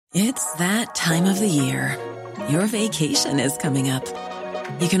It's that time of the year. Your vacation is coming up.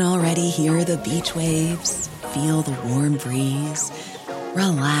 You can already hear the beach waves, feel the warm breeze,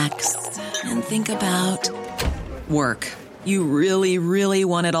 relax, and think about work. You really, really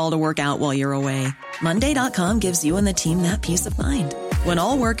want it all to work out while you're away. Monday.com gives you and the team that peace of mind. When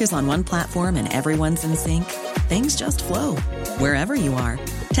all work is on one platform and everyone's in sync, things just flow. Wherever you are,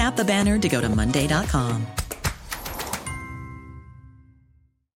 tap the banner to go to Monday.com.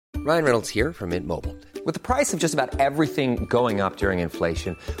 Ryan Reynolds here from Mint Mobile. With the price of just about everything going up during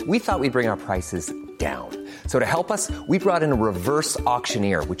inflation, we thought we'd bring our prices down. So to help us, we brought in a reverse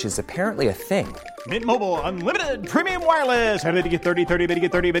auctioneer, which is apparently a thing. Mint Mobile Unlimited Premium Wireless. How to get 30, 30, bit to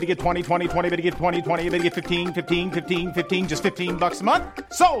get 30, bit to get 20, 20, 20, bit to get 20, 20, bit to get 15, 15, 15, 15, just $15 a month?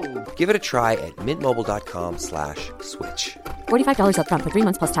 Sold! Give it a try at mintmobile.com/switch. $45 up front for 3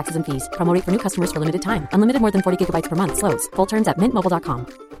 months plus taxes and fees. Promo rate for new customers for limited time. Unlimited more than 40 gigabytes per month. Slows full terms at mintmobile.com.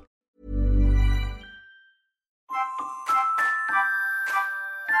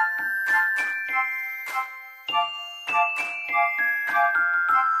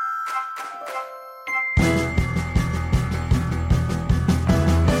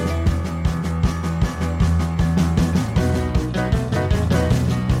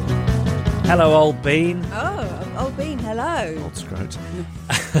 Hello, old bean. Oh, old bean, hello. Old scrote.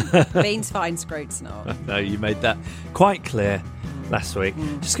 Bean's fine, scrote's not. No, you made that quite clear last week.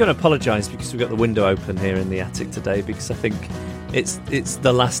 Just going to apologise because we've got the window open here in the attic today because I think it's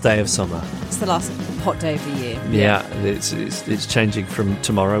the last day of summer. It's the last hot day of the year. Yeah, it's changing from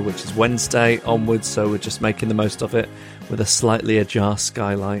tomorrow, which is Wednesday, onwards, so we're just making the most of it with a slightly ajar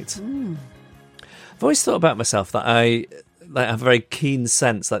skylight. I've always thought about myself that I have a very keen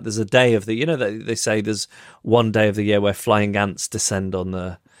sense, like there's a day of the, you know, that they say there's one day of the year where flying ants descend on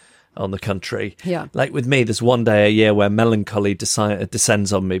the country. Yeah. Like with me, there's one day a year where melancholy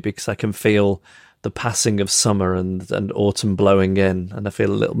descends on me because I can feel the passing of summer and autumn blowing in, and I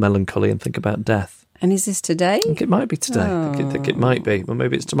feel a little melancholy and think about death. And is this today? I think it might be today. I think it might be. Well,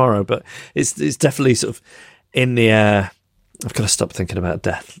 maybe it's tomorrow, but it's definitely sort of in the air. I've got to stop thinking about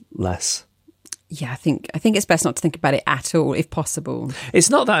death less. Yeah, I think it's best not to think about it at all, if possible. It's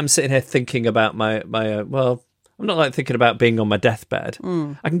not that I'm sitting here thinking about my well, I'm not like thinking about being on my deathbed.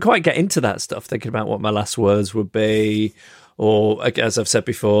 I can quite get into that stuff, thinking about what my last words would be, or, as I've said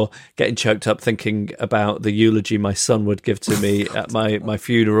before, getting choked up thinking about the eulogy my son would give to me at my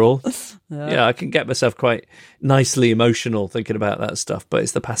funeral. Yeah, I can get myself quite nicely emotional thinking about that stuff, but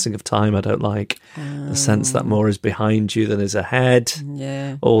it's the passing of time I don't like. The sense that more is behind you than is ahead.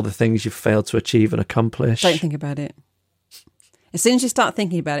 Yeah. All the things you've failed to achieve and accomplish. Don't think about it. As soon as you start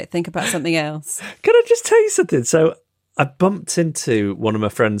thinking about it, think about something else. Can I just tell you something? So I bumped into one of my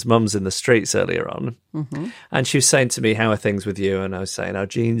friend's mums in the streets earlier on, and she was saying to me, how are things with you? And I was saying, oh,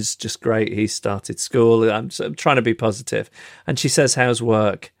 Gene's just great. He started school. I'm trying to be positive. And she says, how's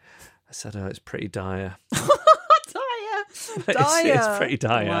work? I said, oh, it's pretty dire. Dire. It's pretty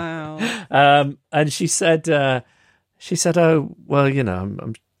dire. Wow. And she said, oh, well,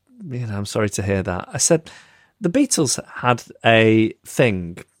 I'm sorry to hear that. I said, the Beatles had a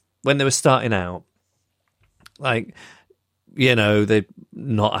thing when they were starting out, like, you know, they'd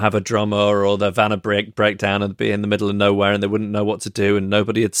not have a drummer, or their van would break down and be in the middle of nowhere and they wouldn't know what to do, and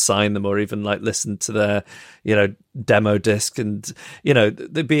nobody had signed them or even like listened to their, demo disc, and,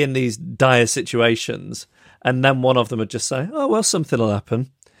 they'd be in these dire situations, and then one of them would just say, oh, well, something will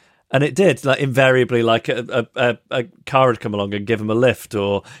happen. And it did, like, invariably, like a car would come along and give them a lift,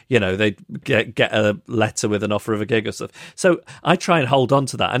 or, they'd get a letter with an offer of a gig or stuff. So I try and hold on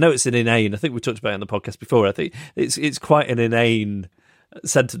to that. I know it's an inane, I think we talked about it on the podcast before, I think it's quite an inane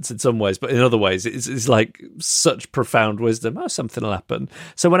sentence in some ways, but in other ways it's like such profound wisdom. Oh, something will happen.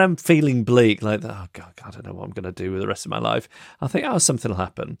 So when I'm feeling bleak, like, oh God, I don't know what I'm going to do with the rest of my life, I think, oh, something will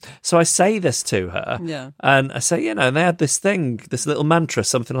happen. So I say this to her, and I say, and they had this thing, this little mantra,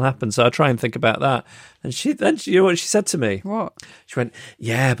 something will happen. So I try and think about that. And she you know what she said to me? What? She went,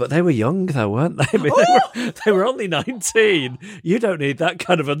 yeah, but they were young though, weren't they? I mean, they were only 19. You don't need that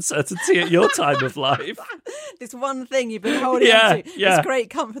kind of uncertainty at your time of life. This one thing you've been holding on to, this great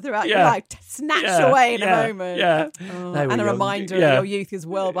comfort throughout your life, snatched away in a moment. Yeah. Oh, and a reminder that your youth is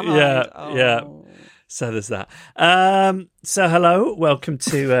well behind. Yeah. So there's that. So hello, welcome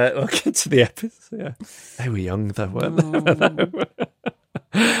to the episode. Yeah. They were young though, weren't they?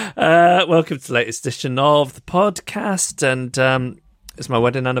 Welcome to the latest edition of the podcast, and it's my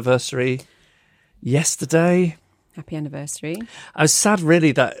wedding anniversary yesterday. Happy anniversary. I was sad,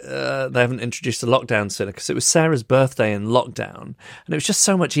 really, that they haven't introduced a lockdown sooner, because it was Sarah's birthday in lockdown, and it was just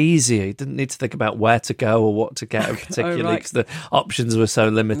so much easier. You didn't need to think about where to go or what to get, particularly because the options were so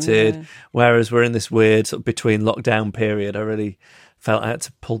limited. Yeah. Whereas we're in this weird sort of between lockdown period, I really felt I had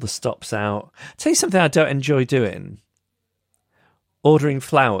to pull the stops out. I'll tell you something I don't enjoy doing: ordering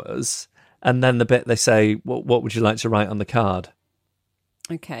flowers, and then the bit they say, what would you like to write on the card?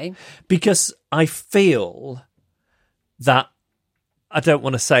 Okay. Because I feel that I don't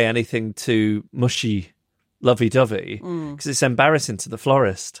want to say anything too mushy, lovey-dovey, because it's embarrassing to the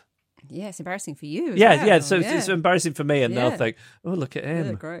florist. Yeah, it's embarrassing for you. Yeah. So it's embarrassing for me, and they'll think, "Oh, look at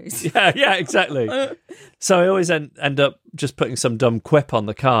him." Gross. Yeah, exactly. So I always end up just putting some dumb quip on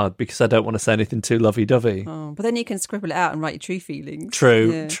the card because I don't want to say anything too lovey-dovey. Oh, but then you can scribble it out and write your true feelings.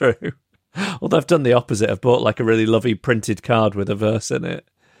 True. Although I've done the opposite. I've bought like a really lovely printed card with a verse in it.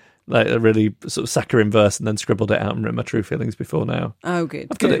 Like a really sort of saccharine verse, and then scribbled it out and written my true feelings before now. Oh, good.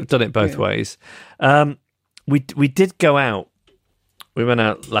 I've done it both ways. We did go out. We went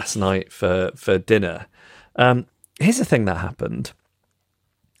out last night for dinner. Here's the thing that happened.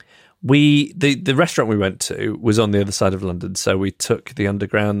 The restaurant we went to was on the other side of London, so we took the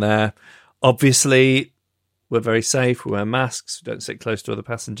Underground there. Obviously, we're very safe. We wear masks. We don't sit close to other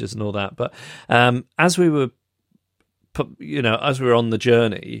passengers and all that. But as we were on the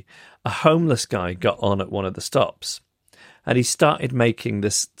journey, a homeless guy got on at one of the stops, and he started making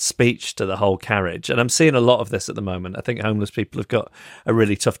this speech to the whole carriage. And I'm seeing a lot of this at the moment. I think homeless people have got a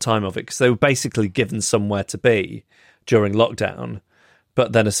really tough time of it, because they were basically given somewhere to be during lockdown.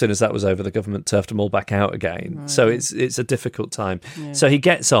 But then as soon as that was over, the government turfed them all back out again. Right. So it's a difficult time. Yeah. So he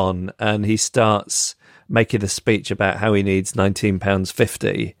gets on and he starts making a speech about how he needs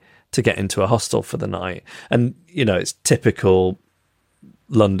 £19.50 to get into a hostel for the night. And, it's typical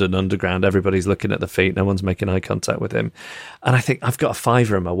London Underground. Everybody's looking at the feet. No one's making eye contact with him. And I think I've got a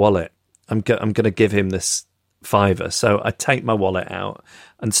 £5 in my wallet. I'm going to give him this £5. So I take my wallet out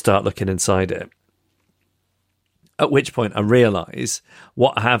and start looking inside it. At which point I realise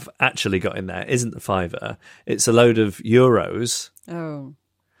what I have actually got in there isn't the £5. It's a load of euros. Oh.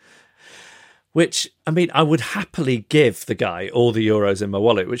 Which, I would happily give the guy all the euros in my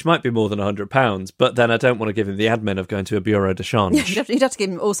wallet, which might be more than £100, but then I don't want to give him the admin of going to a bureau de change. Yeah, you'd have to give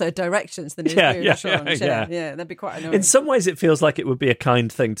him also directions to the bureau de change. Yeah, that'd be quite annoying. In some ways, it feels like it would be a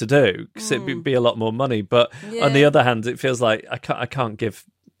kind thing to do, because it'd be a lot more money. But on the other hand, it feels like I can't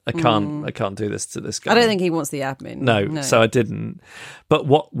do this to this guy. I don't think he wants the admin. No, so I didn't. But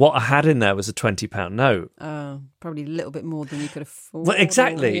what I had in there was a £20 note. Probably a little bit more than you could afford. Well,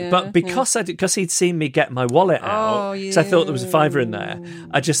 exactly. But because he'd seen me get my wallet out, so I thought there was a £5 in there.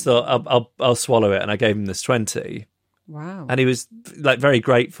 I just thought I'll swallow it, and I gave him this 20. Wow. And he was like very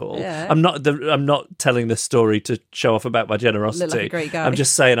grateful. Yeah. I'm not telling this story to show off about my generosity. Look like a great guy. I'm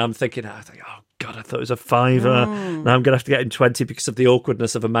just saying, I'm thinking, oh God, I thought it was a £5. Now I'm going to have to get him 20 because of the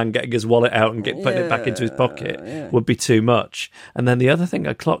awkwardness of a man getting his wallet out and putting it back into his pocket would be too much. And then the other thing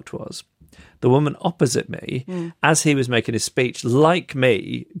I clocked was the woman opposite me, as he was making his speech, like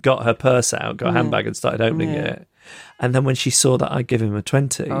me, got her purse out, got a handbag and started opening it. And then when she saw that I'd give him a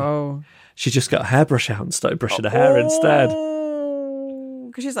 20, she just got a hairbrush out and started brushing her hair instead.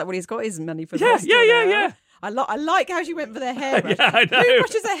 Because she's like, well, he's got his money for the Yeah. I like how she went for the hair. Yeah, I know. Who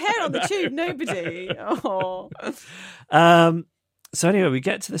brushes their hair on the tube? Nobody. Oh. So anyway, we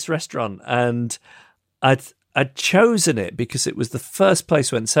get to this restaurant, and I'd chosen it because it was the first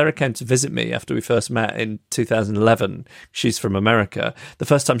place when Sarah came to visit me after we first met in 2011. She's from America. The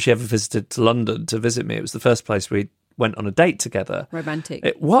first time she ever visited to London to visit me, it was the first place we went on a date together.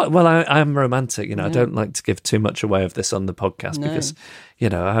 Romantic. Well, I'm romantic. I don't like to give too much away of this on the podcast because,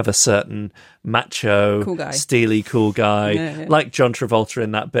 I have a certain macho, cool guy. Steely cool guy, like John Travolta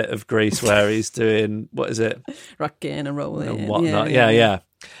in that bit of Grease where he's doing, what is it? Rocking and rolling. And whatnot. Yeah.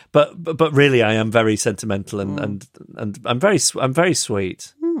 But really, I am very sentimental and I'm very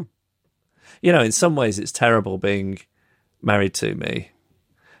sweet. In some ways, it's terrible being married to me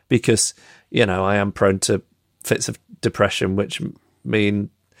because, I am prone to fits of depression, which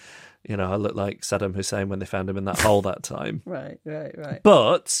mean, I look like Saddam Hussein when they found him in that hole that time. Right.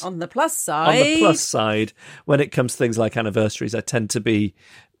 But on the plus side, when it comes to things like anniversaries, I tend to be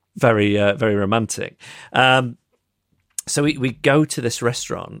very, very romantic. So we go to this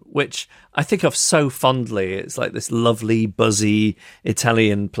restaurant, which I think of so fondly. It's like this lovely, buzzy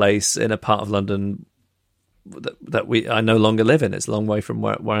Italian place in a part of London that I no longer live in. It's a long way from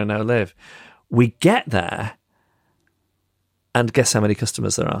where I now live. We get there, and guess how many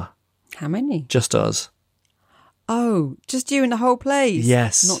customers there are? How many? Just us. Oh, just you in the whole place?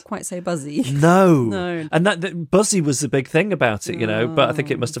 Yes. Not quite so buzzy. No. And that buzzy was the big thing about it, but I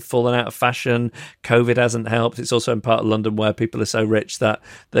think it must have fallen out of fashion. COVID hasn't helped. It's also in part of London where people are so rich that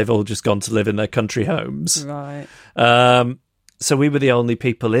they've all just gone to live in their country homes. Right. So we were the only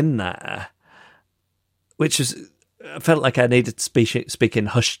people in there, which is... I felt like I needed to speak in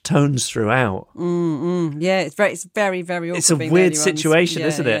hushed tones throughout. Yeah, it's very, very awkward. It's a weird situation,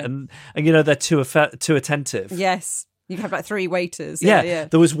 isn't it? And they're too attentive. Yes. You have like 3 waiters. Yeah.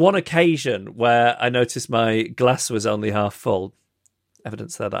 There was one occasion where I noticed my glass was only half full.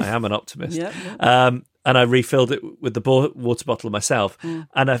 Evidence there that I am an optimist. And I refilled it with the water bottle myself.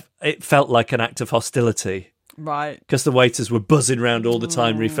 And it felt like an act of hostility. Right. Because the waiters were buzzing around all the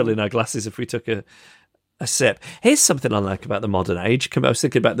time, refilling our glasses if we took a sip. Here's something I like about the modern age. I was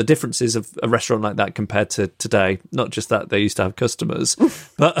thinking about the differences of a restaurant like that compared to today. Not just that they used to have customers,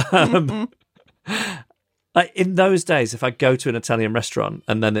 but like in those days, if I go to an Italian restaurant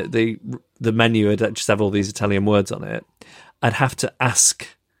and then the menu would just have all these Italian words on it, I'd have to ask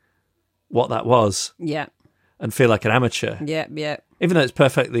what that was. Yeah. And feel like an amateur. Yeah. Even though it's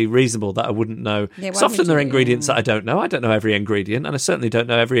perfectly reasonable that I wouldn't know. Yeah, so often there are ingredients that I don't know. I don't know every ingredient, and I certainly don't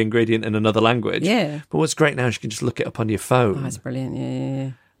know every ingredient in another language. Yeah. But what's great now is you can just look it up on your phone. Oh, that's brilliant.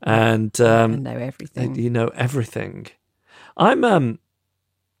 Yeah. And I know everything. You know everything. I'm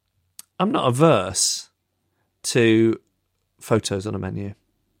not averse to photos on a menu.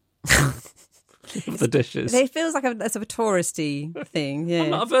 The dishes. It feels like a sort of touristy thing. Yeah, I'm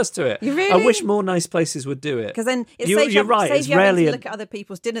not averse to it. You really? I wish more nice places would do it. Because then you're right. It's rarely to look at other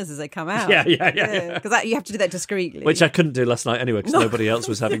people's dinners as they come out. Yeah. Because you have to do that discreetly, which I couldn't do last night anyway because nobody else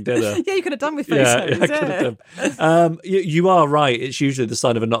was having dinner. Yeah, you could have done with photos. Yeah, I could have done. You are right. It's usually the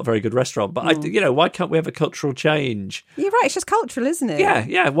sign of a not very good restaurant. But why can't we have a cultural change? You're right. It's just cultural, isn't it?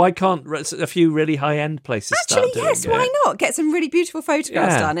 Yeah. Why can't a few really high end places actually? Start doing Yes. it? Why not get some really beautiful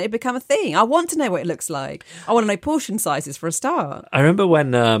photographs done? It'd become a thing. I want to know what it looks like. I want to know portion sizes for a start. I remember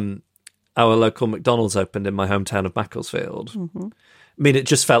when our local McDonald's opened in my hometown of Macclesfield. Mm-hmm. I mean, it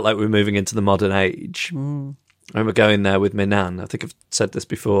just felt like we were moving into the modern age. I remember going there with my nan, I think I've said this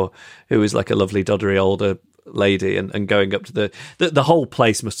before, who was like a lovely, doddery older lady, and going up to the whole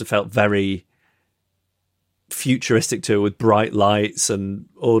place must have felt very futuristic to her, with bright lights and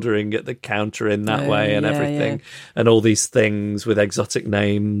ordering at the counter in that way and everything. And all these things with exotic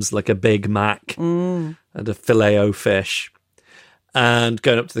names like a Big Mac and a Filet-O-Fish, and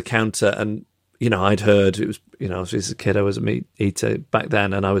going up to the counter. And I'd heard, it was, as a kid I was a meat eater back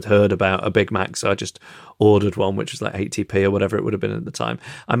then, and I had heard about a Big Mac, so I just ordered one, which was like 80p or whatever it would have been at the time.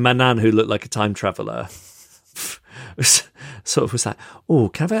 And my nan, who looked like a time traveller, sort of was like, oh,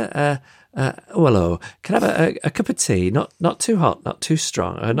 can I have hello. Can I have a cup of tea? Not too hot, not too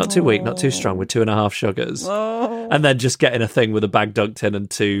strong, not too weak, not too strong, with 2.5 sugars. And then just getting a thing with a bag dunked in and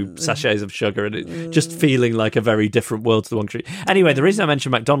 2 sachets of sugar, and it just feeling like a very different world to the one. Anyway, the reason I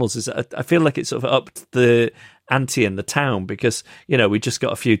mentioned McDonald's is I feel like it sort of upped the ante in the town because, we just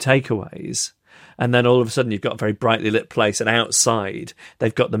got a few takeaways. And then all of a sudden you've got a very brightly lit place, and outside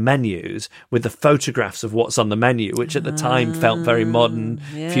they've got the menus with the photographs of what's on the menu, which at the time felt very modern,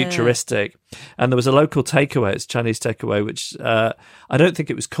 futuristic. And there was a local takeaway, it's Chinese takeaway, which I don't think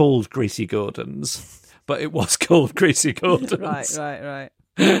it was called Greasy Gordon's, but it was called Greasy Gordon's. Right.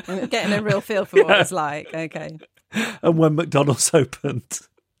 I'm getting a real feel for what it's like. Okay. And when McDonald's opened,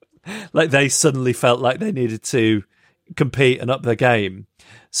 like they suddenly felt like they needed to compete and up their game.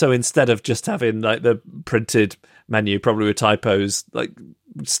 So instead of just having like the printed menu, probably with typos, like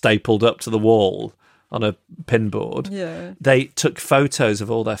stapled up to the wall on a pin board, they took photos of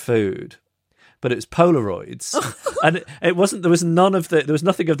all their food, but it was Polaroids, and it wasn't. There was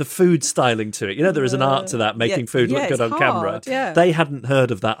nothing of the food styling to it. There is an art to that, making food look good on camera. Yeah. They hadn't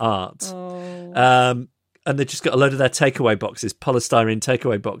heard of that art. And they just got a load of their takeaway boxes, polystyrene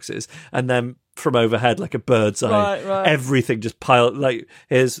takeaway boxes, and then from overhead, like a bird's eye, everything just piled. Like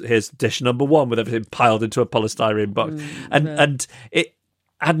here's dish number 1 with everything piled into a polystyrene box, and it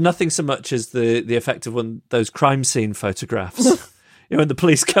had nothing so much as the effect of one of those crime scene photographs. When the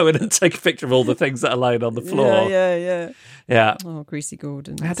police go in and take a picture of all the things that are lying on the floor. Yeah. Oh, Greasy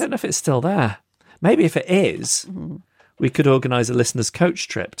Gordon. I don't know if it's still there. Maybe if it is, we could organise a listeners' coach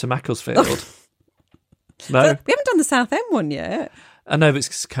trip to Macclesfield. No, we haven't done the Southend one yet. I know, but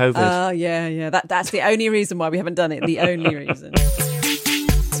it's COVID. Oh, yeah. That's the only reason why we haven't done it. The only reason.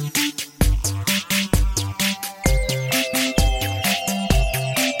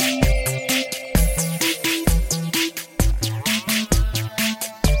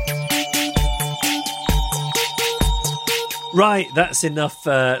 Right, that's enough.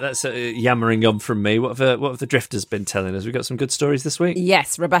 That's yammering on from me. What have the drifters been telling us? We've got some good stories this week.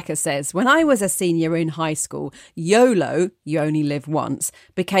 Yes, Rebecca says, when I was a senior in high school, YOLO, you only live once,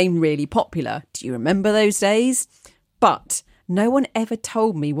 became really popular. Do you remember those days? But no one ever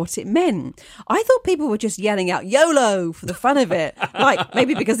told me what it meant. I thought people were just yelling out YOLO for the fun of it. Like,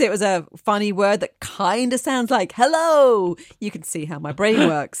 maybe because it was a funny word that kind of sounds like hello. You can see how my brain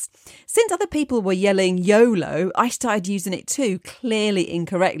works. Since other people were yelling YOLO, I started using it too, clearly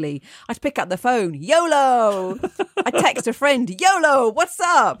incorrectly. I'd pick up the phone, YOLO. I'd text a friend, YOLO, what's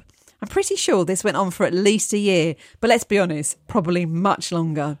up? I'm pretty sure this went on for at least a year, but let's be honest, probably much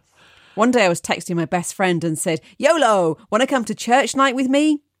longer. One day I was texting my best friend and said, YOLO, want to come to church night with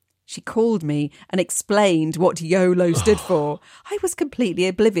me? She called me and explained what YOLO stood for. I was completely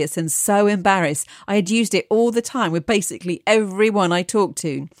oblivious and so embarrassed. I had used it all the time with basically everyone I talked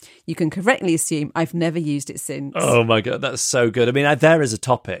to. You can correctly assume I've never used it since. Oh my God, that's so good. I mean, there is a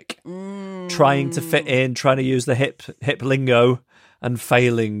topic. Trying to fit in, trying to use the hip lingo and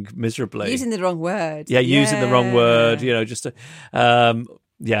failing miserably. Using the wrong word. Yeah, using the wrong word, just to...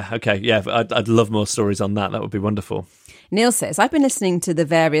 Yeah, okay, yeah, I'd love more stories on that. That would be wonderful. Neil says, I've been listening to the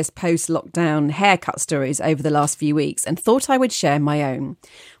various post-lockdown haircut stories over the last few weeks and thought I would share my own.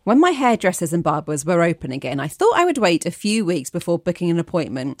 When my hairdressers and barbers were open again, I thought I would wait a few weeks before booking an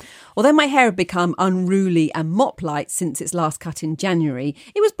appointment. Although my hair had become unruly and mop-like since its last cut in January,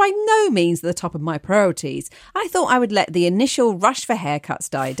 it was by no means at the top of my priorities. I thought I would let the initial rush for haircuts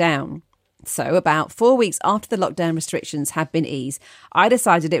die down. So about 4 weeks after the lockdown restrictions had been eased, I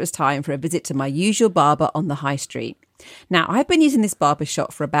decided it was time for a visit to my usual barber on the high street. Now, I've been using this barber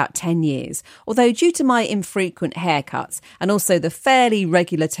shop for about 10 years, although due to my infrequent haircuts and also the fairly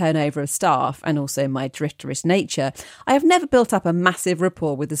regular turnover of staff and also my drifterish nature, I have never built up a massive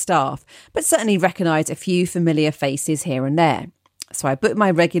rapport with the staff, but certainly recognise a few familiar faces here and there. So I booked my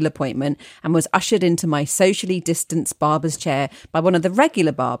regular appointment and was ushered into my socially distanced barber's chair by one of the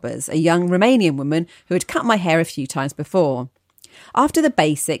regular barbers, a young Romanian woman who had cut my hair a few times before. After the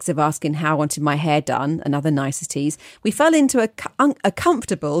basics of asking how I wanted my hair done and other niceties, we fell into a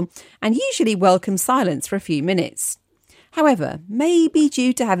comfortable and usually welcome silence for a few minutes. However, maybe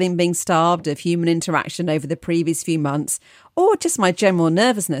due to having been starved of human interaction over the previous few months, or just my general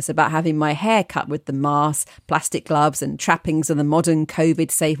nervousness about having my hair cut with the mask, plastic gloves and trappings of the modern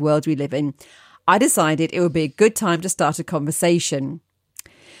COVID-safe world we live in, I decided it would be a good time to start a conversation.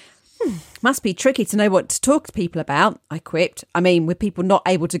 Must be tricky to know what to talk to people about, I quipped. I mean, with people not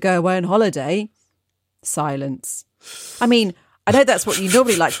able to go away on holiday. Silence. I mean, I know that's what you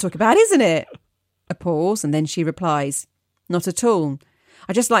normally like to talk about, isn't it? A pause, and then she replies, not at all.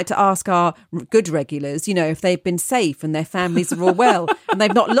 I just like to ask our good regulars, if they've been safe and their families are all well and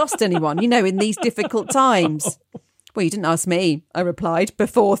they've not lost anyone, in these difficult times. Well, you didn't ask me, I replied,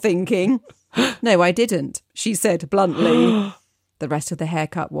 before thinking. No, I didn't, she said bluntly. The rest of the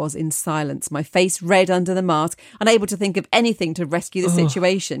haircut was in silence, my face red under the mask, unable to think of anything to rescue the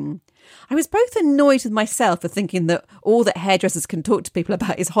situation. I was both annoyed with myself for thinking that all that hairdressers can talk to people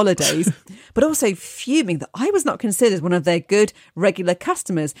about is holidays, but also fuming that I was not considered one of their good, regular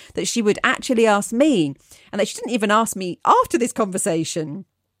customers, that she would actually ask me, and that she didn't even ask me after this conversation.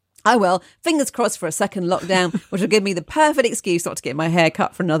 Oh well, fingers crossed for a second lockdown, which will give me the perfect excuse not to get my hair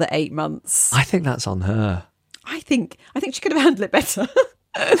cut for another 8 months. I think that's on her. I think she could have handled it better.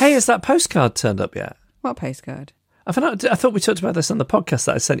 Hey, has that postcard turned up yet? What postcard? I thought we talked about this on the podcast,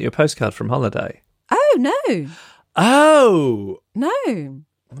 that I sent you a postcard from holiday. Oh, no. Oh. No.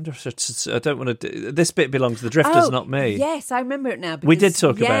 I wonder if I don't want to... This bit belongs to the drifters, not me. Yes, I remember it now. Because, we did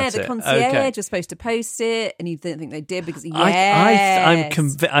talk about it. Yeah, the concierge was supposed to post it, and you didn't think they did because...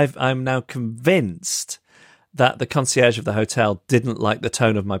 Yes. I'm now convinced that the concierge of the hotel didn't like the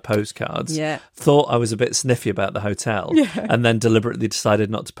tone of my postcards, thought I was a bit sniffy about the hotel, and then deliberately decided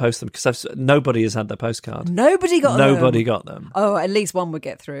not to post them because nobody has had their postcard. Nobody got them. Oh, at least one would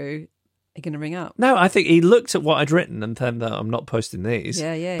get through. Are you going to ring up? No, I think he looked at what I'd written and then I'm not posting these.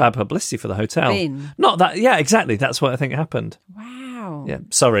 Yeah. Bad publicity for the hotel. Bin. Not that. Yeah, exactly. That's what I think happened. Wow. Yeah.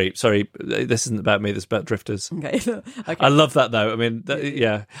 Sorry. This isn't about me. This is about drifters. Okay. I love that though. I mean,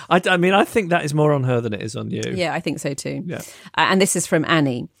 yeah. I think that is more on her than it is on you. Yeah, I think so too. Yeah. And this is from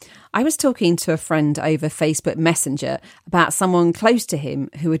Annie. I was talking to a friend over Facebook Messenger about someone close to him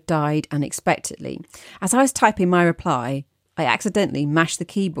who had died unexpectedly. As I was typing my reply, I accidentally mashed the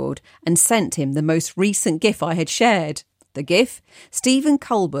keyboard and sent him the most recent GIF I had shared. The GIF? Stephen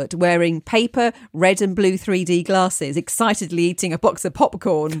Colbert wearing paper, red and blue 3D glasses, excitedly eating a box of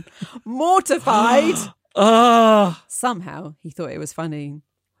popcorn. Mortified! Somehow he thought it was funny.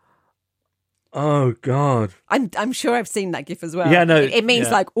 Oh, God. I'm sure I've seen that gif as well. Yeah, no. It means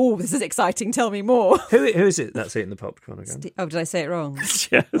like, oh, this is exciting. Tell me more. Who is it that's eating the popcorn again? Oh, did I say it wrong? Yes.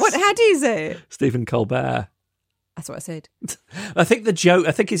 What? How do you say it? Stephen Colbert. That's what I said. I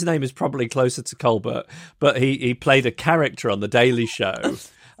think his name is probably closer to Colbert, but he played a character on The Daily Show.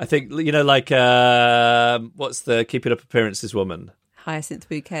 I think, like, what's the Keeping Up Appearances woman? Hyacinth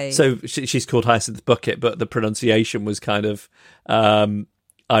Bouquet. So she's called Hyacinth Bucket, but the pronunciation was kind of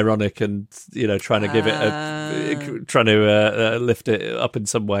ironic and, trying to give it trying to lift it up in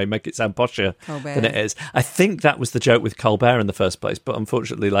some way, make it sound posher than it is. I think that was the joke with Colbert in the first place, but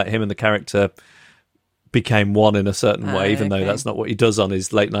unfortunately, like, him and the character became one in a certain way, even though that's not what he does on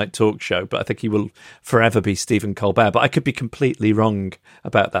his late night talk show. But I think he will forever be Stephen Colbert. But I could be completely wrong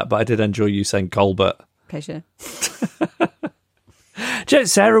about that. But I did enjoy you saying Colbert. Pleasure.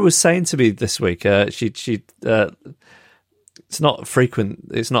 Sarah was saying to me this week, it's not frequent,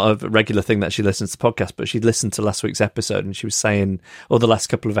 it's not a regular thing that she listens to podcasts, but she listened to last week's episode and she was saying, or the last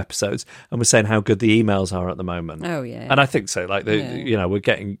couple of episodes, and was saying how good the emails are at the moment. Oh, yeah. And I think so. Like, we're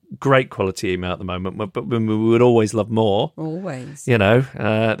getting great quality email at the moment, but we would always love more. Always.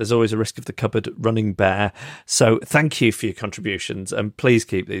 There's always a risk of the cupboard running bare. So thank you for your contributions, and please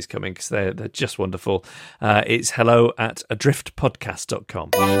keep these coming because they're just wonderful. It's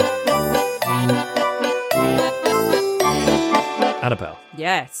hello@adriftpodcast.com. Annabelle.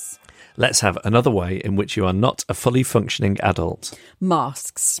 Yes. Let's have another way in which you are not a fully functioning adult.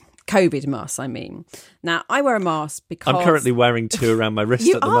 Masks. COVID masks, I mean. Now, I wear a mask because... I'm currently wearing two around my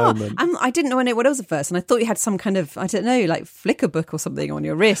wrist at the moment. I didn't know what it was at first, and I thought you had some kind of, I don't know, like flicker book or something on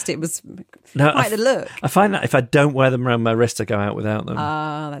your wrist. It was quite the look. I find that if I don't wear them around my wrist, I go out without them.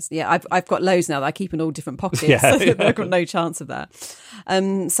 I've got loads now that I keep in all different pockets. I've got no chance of that.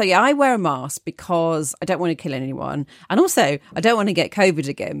 I wear a mask because I don't want to kill anyone, and also I don't want to get COVID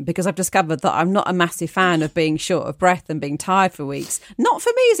again because I've discovered that I'm not a massive fan of being short of breath and being tired for weeks. Not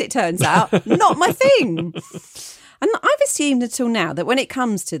for me, as it turns out. Not my thing. And I've assumed until now that when it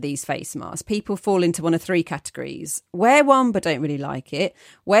comes to these face masks, people fall into one of three categories. Wear one but don't really like it.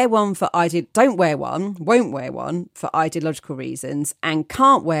 Wear one for don't wear one, won't wear one for ideological reasons, and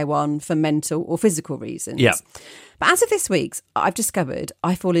can't wear one for mental or physical reasons. Yeah. But as of this week's, I've discovered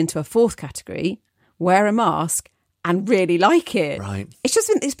I fall into a fourth category, wear a mask and really like it. Right.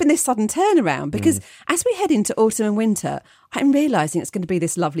 It's been this sudden turnaround because as we head into autumn and winter, I'm realising it's going to be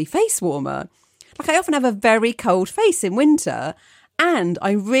this lovely face warmer. Like, I often have a very cold face in winter, and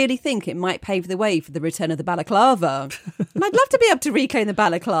I really think it might pave the way for the return of the balaclava. And I'd love to be able to reclaim the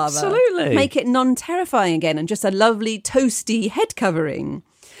balaclava. Absolutely. Make it non-terrifying again and just a lovely toasty head covering.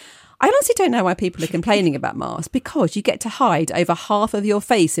 I honestly don't know why people are complaining about masks, because you get to hide over half of your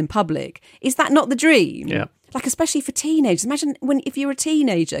face in public. Is that not the dream? Yeah. Like, especially for teenagers. Imagine if you were a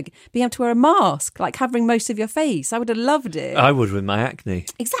teenager, being able to wear a mask, like covering most of your face. I would have loved it. I would with my acne.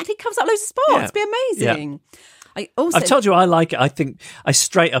 Exactly. It covers up loads of spots. It'd be amazing. Yeah. I've told you I like it. I think I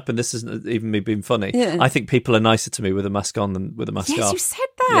straight up, and this isn't even me being funny, I think people are nicer to me with a mask on than with a mask off. Yes, you said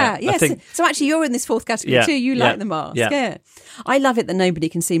that. Yeah, yes. So actually you're in this fourth category too. You like the mask. Yeah. I love it that nobody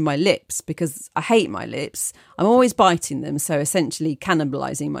can see my lips because I hate my lips. I'm always biting them, so essentially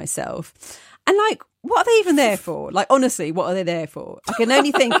cannibalising myself. And like, what are they even there for? Like, honestly, what are they there for? I can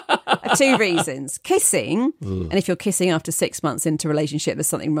only think of two reasons. Kissing, and if you're kissing after 6 months into a relationship, there's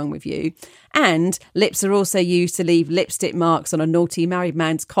something wrong with you. And lips are also used to leave lipstick marks on a naughty married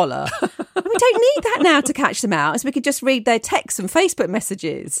man's collar. And we don't need that now to catch them out, as we could just read their texts and Facebook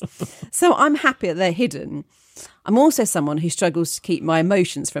messages. So I'm happy that they're hidden. I'm also someone who struggles to keep my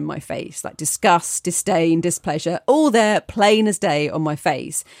emotions from my face, like disgust, disdain, displeasure, all there plain as day on my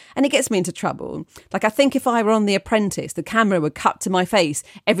face. And it gets me into trouble. Like, I think if I were on The Apprentice, the camera would cut to my face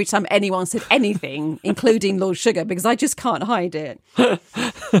every time anyone said anything, including Lord Sugar, because I just can't hide it. And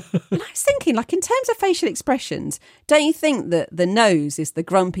I was thinking, like, in terms of facial expressions, don't you think that the nose is the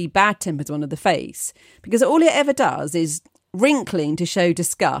grumpy, bad-tempered one of the face? Because all it ever does is wrinkling to show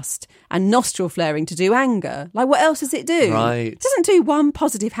disgust and nostril flaring to do anger. Like, what else does it do? Right. It doesn't do one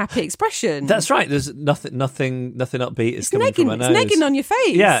positive, happy expression. That's right. There's nothing upbeat is coming from my nose. It's negging on your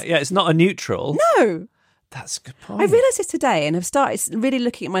face. Yeah. It's not a neutral. No. That's a good point. I realised this today and have started really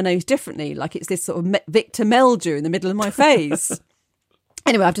looking at my nose differently, like it's this sort of Victor Meldrew in the middle of my face.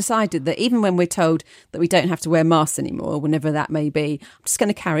 Anyway, I've decided that even when we're told that we don't have to wear masks anymore, whenever that may be, I'm just going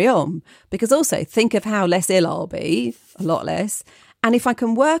to carry on. Because also, think of how less ill I'll be, a lot less. And if I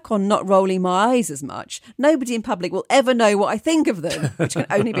can work on not rolling my eyes as much, nobody in public will ever know what I think of them, which can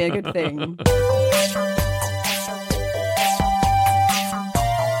only be a good thing.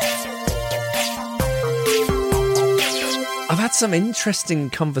 I've had had some interesting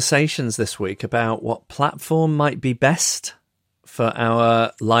conversations this week about what platform might be best for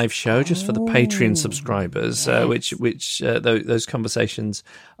our live show, just for the Patreon subscribers, which those conversations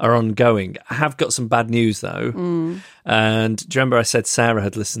are ongoing. I have got some bad news, though. And do you remember I said Sarah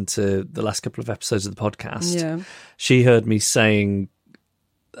had listened to the last couple of episodes of the podcast? Yeah. She heard me saying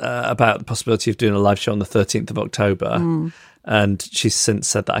about the possibility of doing a live show on the 13th of October. And she's since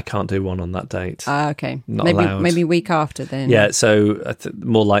said that I can't do one on that date. Okay. Not allowed. Maybe a week after then. Yeah, so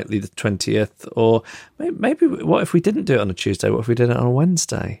more likely the 20th. Or maybe what if we didn't do it on a Tuesday? What if we did it on a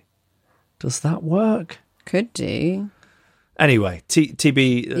Wednesday? Does that work? Could do. Anyway,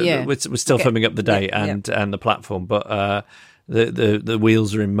 TB, we're still filming up the date and the platform, but the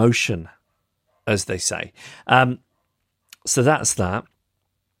wheels are in motion, as they say. So that's that.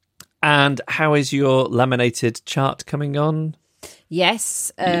 And how is your laminated chart coming on?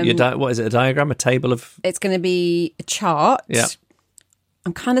 Yes. What is it, a diagram, a table of... It's going to be a chart. Yeah.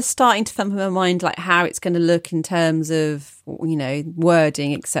 I'm kind of starting to thump in my mind like how it's going to look in terms of,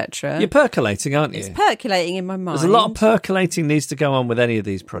 wording, etc. You're percolating, aren't you? It's percolating in my mind. There's a lot of percolating needs to go on with any of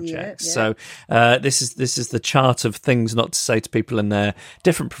these projects. Yeah. So this is the chart of things not to say to people in their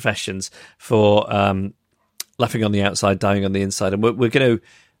different professions for laughing on the outside, dying on the inside. And we're going to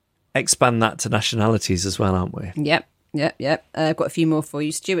expand that to nationalities as well, aren't we? Yep. I've got a few more for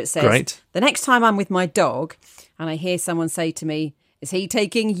you. Stuart says, Great. The next time I'm with my dog and I hear someone say to me, is he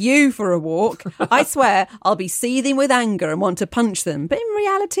taking you for a walk? I swear I'll be seething with anger and want to punch them. But in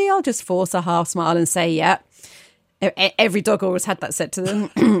reality, I'll just force a half smile and say, yeah. Every dog always had that said to them.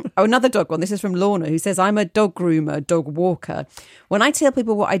 Oh, another dog one. This is from Lorna, who says, I'm a dog groomer, dog walker. When I tell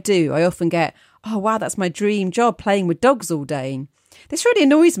people what I do, I often get, oh, wow, that's my dream job, playing with dogs all day. This really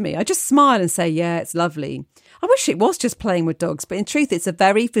annoys me. I just smile and say, yeah, it's lovely. I wish it was just playing with dogs, but in truth, it's a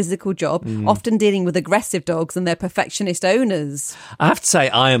very physical job, often dealing with aggressive dogs and their perfectionist owners. I have to say,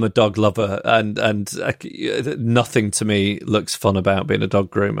 I am a dog lover, and nothing to me looks fun about being a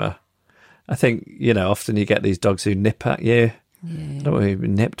dog groomer. I think, often you get these dogs who nip at you. Yeah. I don't want to be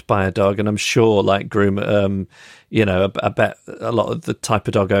nipped by a dog, and I'm sure, like groomer, I bet a lot of the type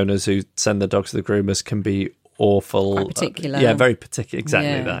of dog owners who send their dogs to the groomers can be awful. Quite particular. Very particular.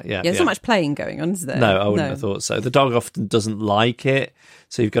 Exactly that. Yeah. There's not much playing going on, is there? No, I wouldn't have thought so. The dog often doesn't like it,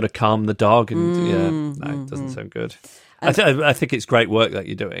 so you've got to calm the dog, and it doesn't sound good. I think it's great work that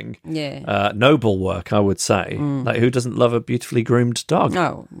you're doing. Yeah. Noble work, I would say. Like, who doesn't love a beautifully groomed dog?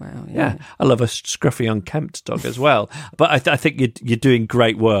 Oh, well, yeah. I love a scruffy, unkempt dog as well. But I think you're doing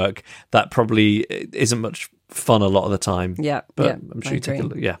great work that probably isn't much fun a lot of the time. Yeah. But I'm sure you take a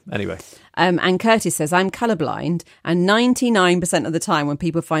look. Yeah, anyway. And Curtis says, I'm colourblind, and 99% of the time when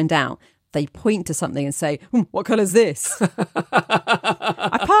people find out, they point to something and say, what colour's this?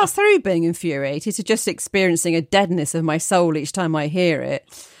 I pass through being infuriated to just experiencing a deadness of my soul each time I hear it.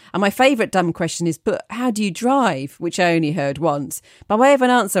 And my favourite dumb question is, but how do you drive? Which I only heard once. By way of an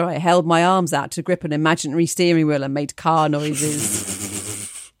answer, I held my arms out to grip an imaginary steering wheel and made car noises.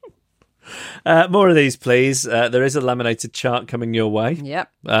 More of these, please. There is a laminated chart coming your way.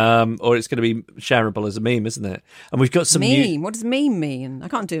 Yep. Or it's going to be shareable as a meme, isn't it? And we've got some meme. What does meme mean? I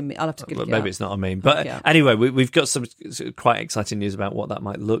can't do a meme. I'll have to give it maybe it's not a meme. But anyway, we've got some quite exciting news about what that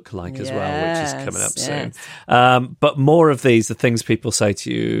might look like as well, which is coming up soon. But more of these, the things people say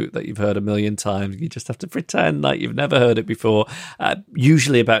to you that you've heard a million times, you just have to pretend like you've never heard it before.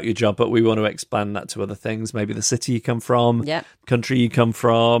 Usually about your job, but we want to expand that to other things. Maybe the city you come from, country you come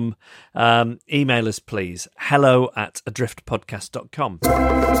from. Email us, please. hello@adriftpodcast.com.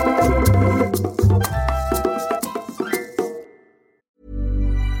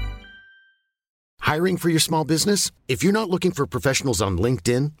 Hiring for your small business? If you're not looking for professionals on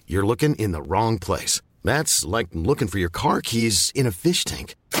LinkedIn, you're looking in the wrong place. That's like looking for your car keys in a fish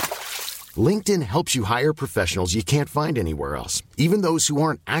tank. LinkedIn helps you hire professionals you can't find anywhere else, even those who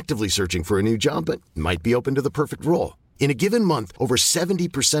aren't actively searching for a new job but might be open to the perfect role. In a given month, over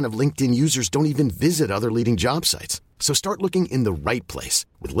 70% of LinkedIn users don't even visit other leading job sites. So start looking in the right place.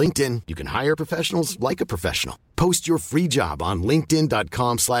 With LinkedIn, you can hire professionals like a professional. Post your free job on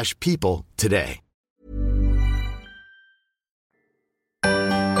linkedin.com/people today.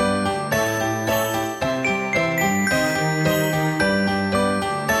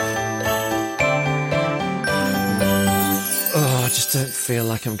 I just don't feel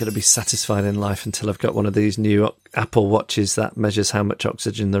like I'm going to be satisfied in life until I've got one of these new Apple Watches that measures how much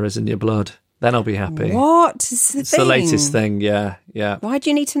oxygen there is in your blood. Then I'll be happy. What is the It's thing? the latest thing, yeah. Why do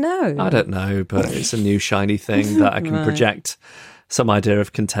you need to know? I don't know, but it's a new shiny thing that I can project some idea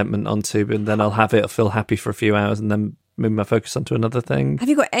of contentment onto, and then I'll have it, I'll feel happy for a few hours, and then move my focus onto another thing. Have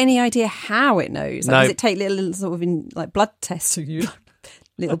you got any idea how it knows? Like, No. Does it take little sort of like blood tests of you?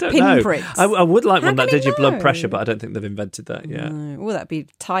 Little I don't know. pinpricks? I would like How one that can did it your blood know? pressure, but I don't think they've invented that yet. No. Well, that'd be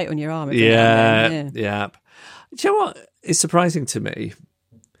tight on your arm. If you had one, Yeah. Do you know what is surprising to me?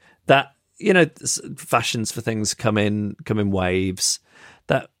 That, you know, fashions for things come in waves.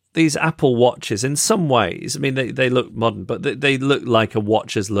 That these Apple Watches, in some ways, I mean, they look modern, but they look like a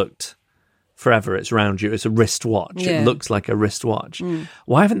watch has looked forever. It's around you. It's a wristwatch. Yeah. It looks like a wristwatch.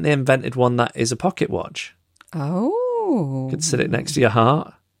 Why haven't they invented one that is a pocket watch? Oh. Could sit it next to your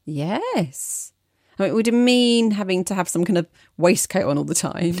heart. Yes. I mean, would it mean having to have some kind of waistcoat on all the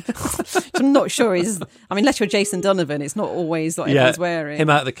time? Which I'm not sure is. I mean, unless you're Jason Donovan, it's not always what everyone's wearing. Him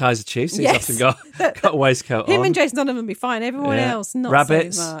out of the Kaiser Chiefs. He's Yes. often got a waistcoat on. Him and Jason Donovan be fine. Everyone Yeah. else, not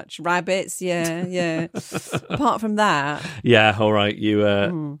Rabbits. so much. Rabbits, yeah. Apart from that, Yeah, all right.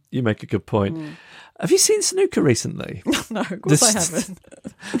 You make a good point. Have you seen snooker recently? no, of course I haven't.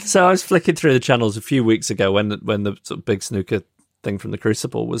 So I was flicking through the channels a few weeks ago when the sort of big snooker thing from the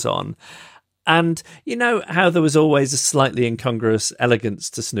Crucible was on. And you know how there was always a slightly incongruous elegance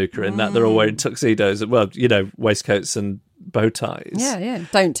to snooker in that they're all wearing tuxedos, well, you know, waistcoats and bow ties. Yeah.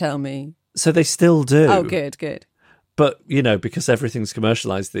 Don't tell me. So they still do. Oh, good. But, you know, because everything's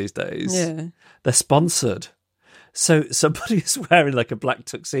commercialised these days, Yeah. they're sponsored. So somebody's wearing like a black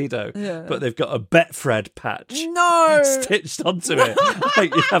tuxedo, but they've got a Betfred patch No. stitched onto it,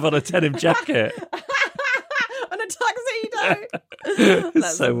 like you have on a denim jacket. On a tuxedo.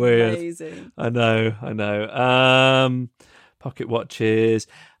 That's so weird. amazing. I know. Pocket watches.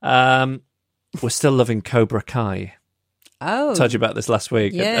 We're still loving Cobra Kai. Oh. Told you about this last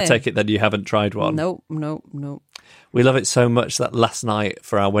week. Yeah. I take it that you haven't tried one. Nope. We love it so much that last night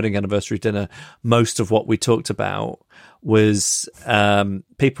for our wedding anniversary dinner, most of what we talked about was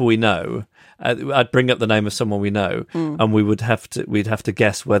people we know. I'd bring up the name of someone we know, and we'd have to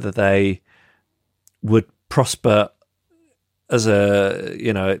guess whether they would prosper as a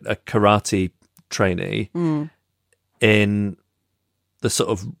karate trainee in the sort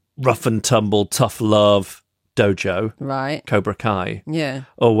of rough and tumble, tough love dojo, Right. Cobra Kai, Yeah.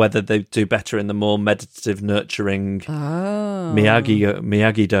 or whether they do better in the more meditative, nurturing Oh.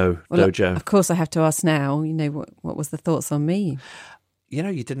 Miyagi-Do Well, dojo. Of course, I have to ask now. You know what was the thoughts on me? You know,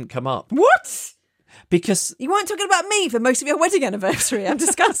 you didn't come up What? because You weren't talking about me for most of your wedding anniversary. I'm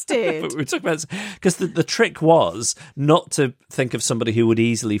disgusted. we were talking about because the trick was not to think of somebody who would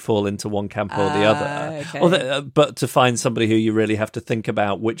easily fall into one camp or the other, okay. but to find somebody who you really have to think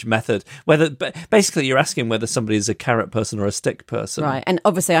about which method. Basically, you're asking whether somebody is a carrot person or a stick person, Right, and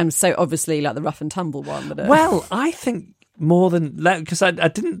obviously, I'm so obviously like the rough and tumble one. But Well, I think more than that because I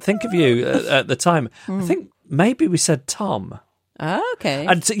didn't think of you at the time. I think maybe we said Tom. Oh, okay.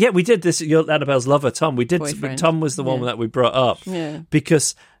 And so, we did this. Your Annabelle's lover, Tom. We did. Boyfriend. Tom was the one that we brought up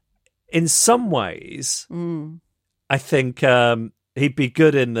because, in some ways, I think he'd be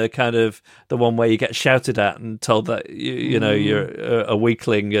good in the kind of the one where you get shouted at and told that you know you're a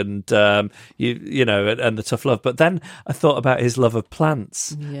weakling and you know and the tough love. But then I thought about his love of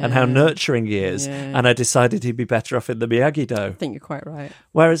plants and how nurturing he is, and I decided he'd be better off in the Miyagi-Do. I think you're quite right.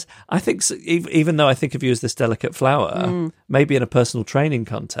 Whereas I think, even though I think of you as this delicate flower, maybe in a personal training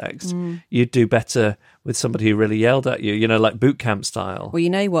context, you'd do better with somebody who really yelled at you, you know, like boot camp style. Well, you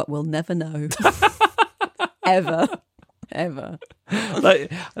know what? We'll never know. Ever.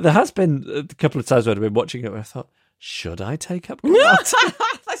 Like, there has been a couple of times when I've been watching it where I thought, should I take up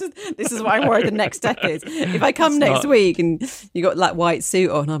karate? This is what I'm worried the next step is. If I come next week and you got like white suit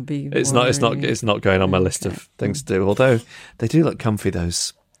on, I'll be. It's not going on my list of things to do. Although they do look comfy,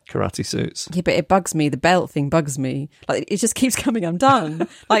 those karate suits. Yeah, but it bugs me. The belt thing bugs me. Like it just keeps coming undone.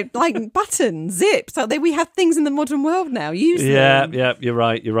 like buttons, zips. Like we have things in the modern world now. Use them. Yeah. You're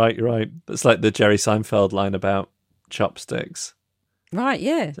right. It's like the Jerry Seinfeld line about chopsticks. Right.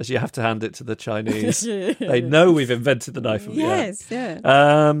 Yeah. So you have to hand it to the Chinese. They know we've invented the knife. Yes.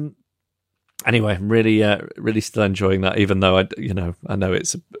 Yeah. Anyway, I'm really still enjoying that, even though I know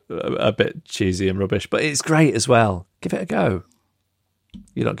it's a bit cheesy and rubbish, but it's great as well. Give it a go.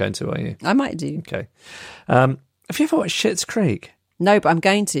 You're not going to, are you? I might do. Okay. Have you ever watched Schitt's Creek? No, but I'm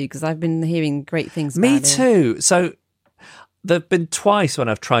going to because I've been hearing great things about Me it. too. So there've been twice when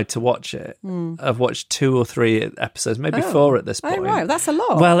I've tried to watch it. I've watched 2 or 3 episodes, maybe 4 at this point. Oh, right. That's a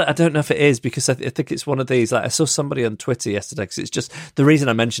lot. Well, I don't know if it is because I think it's one of these. Like I saw somebody on Twitter yesterday because it's just the reason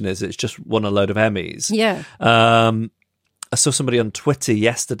I mention it is it's just won a load of Emmys. Yeah. I saw somebody on Twitter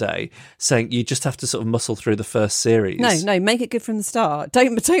yesterday saying you just have to sort of muscle through the first series. No, make it good from the start.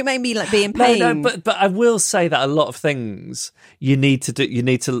 Don't make me like be in pain. No, but I will say that a lot of things you need to do. You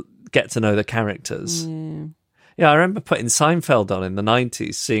need to get to know the characters. Yeah, I remember putting Seinfeld on in the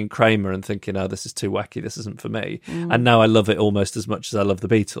 90s, seeing Kramer and thinking, oh, this is too wacky, this isn't for me. And now I love it almost as much as I love the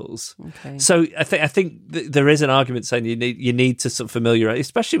Beatles. Okay. So I think there is an argument saying you need to sort of familiarize,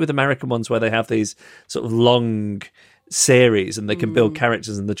 especially with American ones where they have these sort of long series and they can build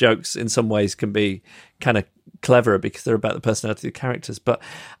characters, and the jokes in some ways can be kind of cleverer because they're about the personality of the characters. But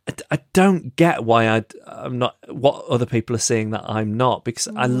I don't get why I'm not what other people are seeing that I'm not, because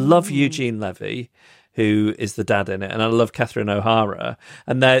I love Eugene Levy, who is the dad in it, and I love Catherine O'Hara,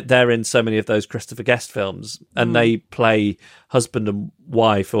 and they're in so many of those Christopher Guest films, and they play husband and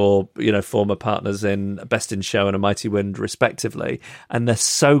wife, or former partners in Best in Show and A Mighty Wind respectively, and they're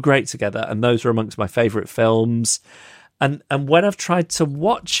so great together, and those are amongst my favourite films. And when I've tried to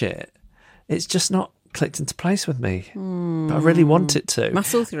watch it, it's just not clicked into place with me. But I really want it to.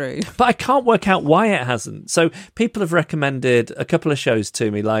 Muscle through. But I can't work out why it hasn't. So people have recommended a couple of shows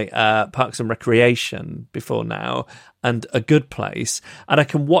to me, like Parks and Recreation before now, and A Good Place. And I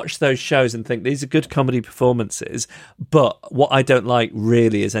can watch those shows and think these are good comedy performances. But what I don't like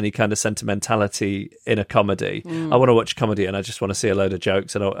really is any kind of sentimentality in a comedy. I want to watch comedy and I just want to see a load of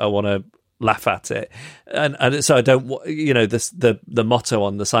jokes, and I want to laugh at it, and so I don't. The motto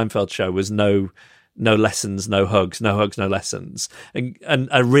on the Seinfeld show was no lessons, no hugs, no lessons, and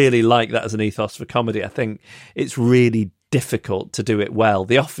I really like that as an ethos for comedy. I think it's really difficult to do it well.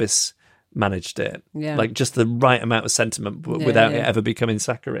 The Office managed it, like just the right amount of sentiment without it ever becoming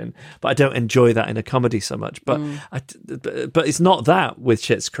saccharine. But I don't enjoy that in a comedy so much. But but it's not that with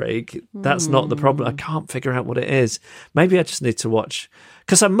Schitt's Creek. That's not the problem. I can't figure out what it is. Maybe I just need to watch.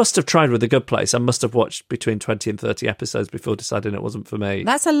 Because I must have tried with The Good Place. I must have watched between 20 and 30 episodes before deciding it wasn't for me.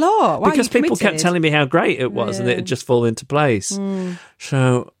 That's a lot. Wow, because people kept telling me how great it was and it had just fallen into place.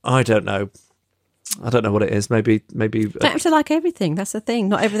 So I don't know. I don't know what it is. Maybe. Don't have to like everything. That's the thing.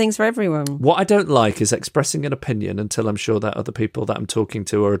 Not everything's for everyone. What I don't like is expressing an opinion until I'm sure that other people that I'm talking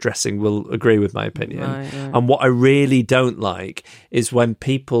to or addressing will agree with my opinion. Right. And what I really don't like is when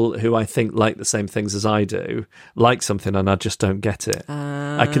people who I think like the same things as I do like something and I just don't get it.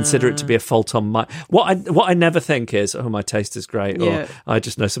 I consider it to be a fault on my. What I never think is, oh, my taste is great, or I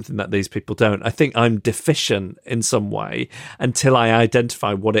just know something that these people don't. I think I'm deficient in some way until I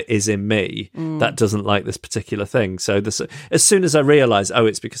identify what it is in me that doesn't like this particular thing. So as soon as I realise, oh,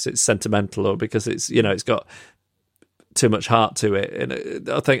 it's because it's sentimental or because it's it's got too much heart to it, and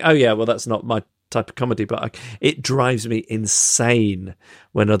I think, oh yeah, well that's not my type of comedy. But it drives me insane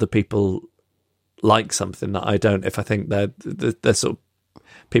when other people like something that I don't. If I think they're sort of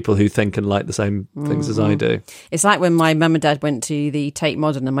people who think and like the same things as I do. It's like when my mum and dad went to the Tate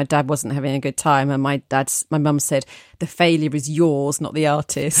Modern and my dad wasn't having a good time, and my mum said, the failure is yours, not the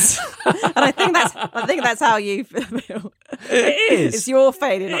artist. And I think that's how you feel. It is. It's your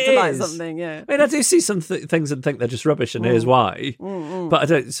failure not to like something, yeah. I mean, I do see some things and think they're just rubbish, and here's why. But I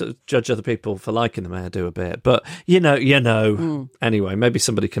don't sort of judge other people for liking them. I do a bit. But, anyway, maybe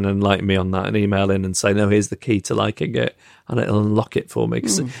somebody can enlighten me on that and email in and say, no, here's the key to liking it, and it'll unlock it for me.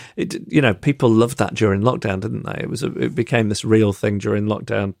 Because, people loved that during lockdown, didn't they? It became this real thing during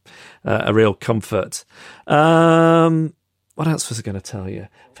lockdown, a real comfort. What else was I going to tell you?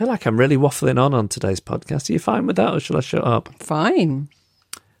 I feel like I'm really waffling on today's podcast. Are you fine with that, or shall I shut up? Fine.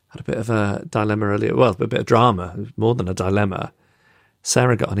 Had a bit of a dilemma earlier. Well, a bit of drama. It was more than a dilemma.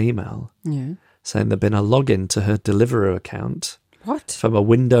 Sarah got an email saying there'd been a login to her Deliveroo account. What? From a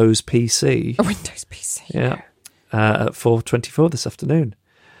Windows PC. A Windows PC? Yeah. At 4:24 this afternoon.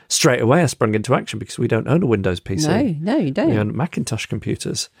 Straight away, I sprung into action because we don't own a Windows PC. No, you don't. We own Macintosh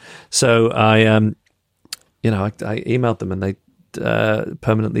computers. So I emailed them and they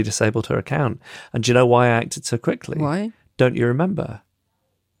permanently disabled her account. And do you know why I acted so quickly? Why? Don't you remember?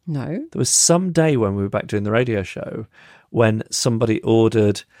 No. There was some day when we were back doing the radio show when somebody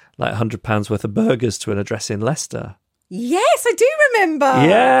ordered like £100 worth of burgers to an address in Leicester. Yes, I do remember.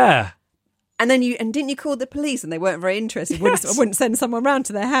 Yeah. And then didn't you call the police and they weren't very interested? Yes. Wouldn't send someone round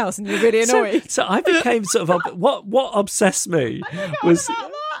to their house and you were really annoyed. So I became sort of what obsessed me was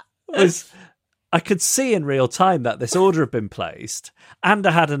I could see in real time that this order had been placed and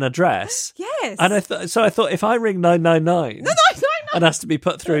I had an address. Yes. And I thought if I ring 999 and has to be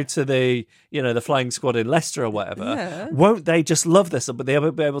put through to the the flying squad in Leicester or whatever, won't they just love this? But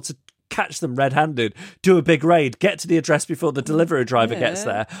they'll be able to catch them red-handed, do a big raid, get to the address before the delivery driver gets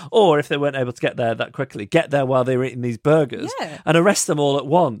there, or if they weren't able to get there that quickly, get there while they were eating these burgers and arrest them all at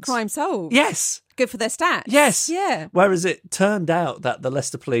once. Crime solved. Yes. good for their stats. Yes. Yeah. Whereas it turned out that the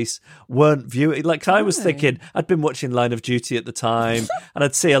Leicester police weren't viewing. Like, I was thinking, I'd been watching Line of Duty at the time, and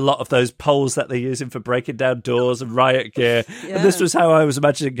I'd see a lot of those poles that they're using for breaking down doors and riot gear. Yeah. And this was how I was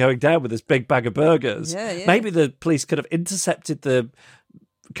imagining going down with this big bag of burgers. Yeah. Maybe the police could have intercepted the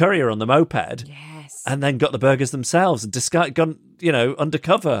courier on the moped. Yes. And then got the burgers themselves and gone,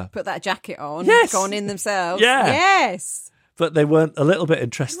 undercover. Put that jacket on. Yes. Gone in themselves. Yeah. Yes. But they weren't a little bit They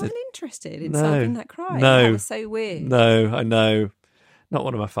interested. weren't interested in No. solving that crime. No. That was so weird. No, I know. Not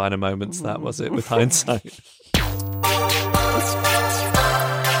one of my finer moments, that was it, with hindsight.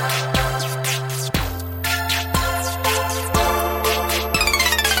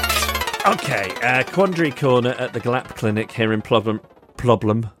 Okay, Quandary Corner at the GLAP Clinic here in Problem.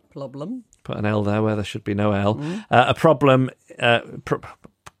 Put an L there where there should be no L. A problem.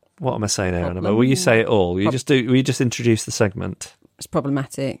 What am I saying, Aaron? Will you say it all? Will you just introduce the segment? It's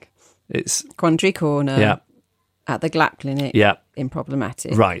problematic. It's Quandary Corner. Yeah. At the GLAP Clinic. Yeah. In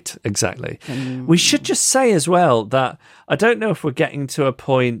problematic. Right, exactly. We should just say as well that I don't know if we're getting to a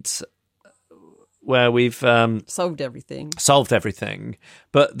point where we've solved everything,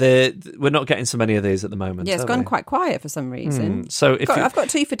 but we're not getting so many of these at the moment. Yeah, it's gone quite quiet for some reason. So I've got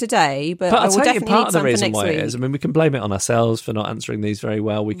 2 for today, but I'll I will tell you definitely part need of the some reason for why next it week. is. I mean, we can blame it on ourselves for not answering these very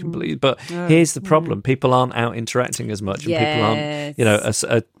well. We can believe, but here's the problem: people aren't out interacting as much, and people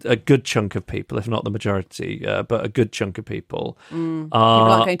aren't. A good chunk of people, if not the majority, but a good chunk of people people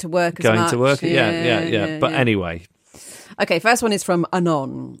aren't going to work as much. Going to work, yeah. But anyway. Okay, first one is from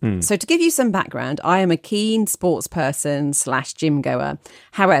Anon. So to give you some background, I am a keen sports person / gym goer.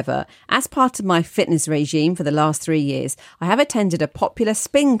 However, as part of my fitness regime for the last 3 years, I have attended a popular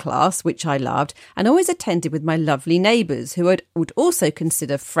spin class, which I loved, and always attended with my lovely neighbours who would also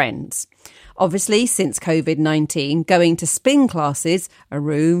consider friends. Obviously, since COVID-19, going to spin classes, a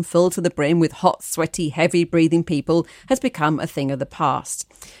room filled to the brim with hot, sweaty, heavy-breathing people, has become a thing of the past.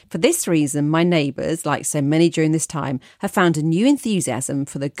 For this reason, my neighbours, like so many during this time, have found a new enthusiasm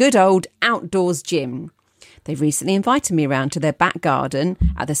for the good old outdoors gym. They recently invited me around to their back garden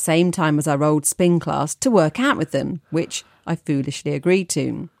at the same time as our old spin class to work out with them, which I foolishly agreed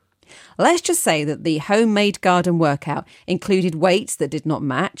to. Let's just say that the homemade garden workout included weights that did not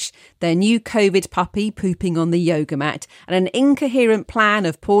match, their new COVID puppy pooping on the yoga mat, and an incoherent plan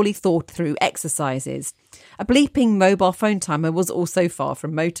of poorly thought through exercises. A bleeping mobile phone timer was also far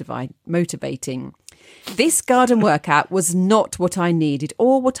from motivating. This garden workout was not what I needed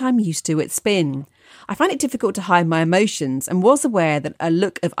or what I'm used to at spin. I find it difficult to hide my emotions and was aware that a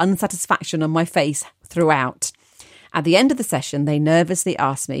look of unsatisfaction on my face throughout. At the end of the session, they nervously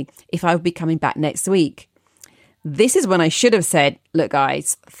asked me if I would be coming back next week. This is when I should have said, look,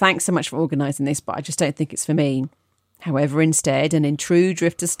 guys, thanks so much for organising this, but I just don't think it's for me. However, instead, and in true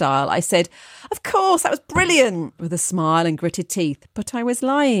Drifter style, I said, of course, that was brilliant, with a smile and gritted teeth, but I was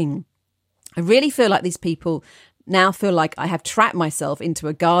lying. I really feel like these people now feel like I have trapped myself into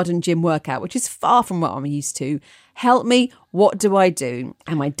a garden gym workout, which is far from what I'm used to. Help me, what do I do?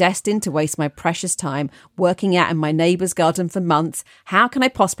 Am I destined to waste my precious time working out in my neighbour's garden for months? How can I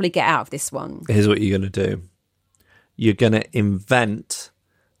possibly get out of this one? Here's what you're going to do. You're going to invent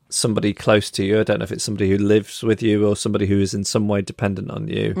somebody close to you. I don't know if it's somebody who lives with you or somebody who is in some way dependent on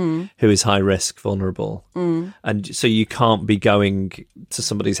you, who is high risk, vulnerable. And so you can't be going to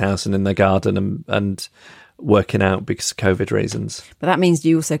somebody's house and in their garden and working out because of COVID reasons. But that means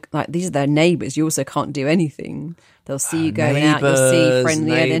you also, like, these are their neighbours. You also can't do anything. They'll see you going out. You'll see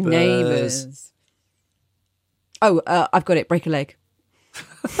friendly neighbours. Oh, I've got it. Break a leg.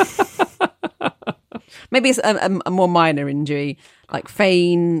 Maybe it's a more minor injury, like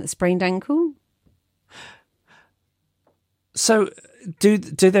Fane sprained ankle. So do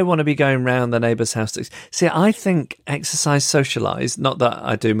they want to be going round their neighbour's house? See, I think exercise, socialise, not that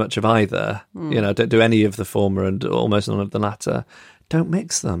I do much of either. I don't do any of the former and almost none of the latter. Don't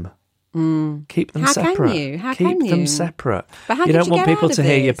mix them. Keep them separate. Keep them separate. But how you don't want people to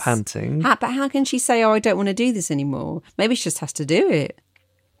hear you this? panting. But how can she say, oh, I don't want to do this anymore? Maybe she just has to do it.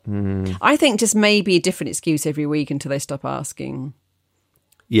 I think just maybe a different excuse every week until they stop asking.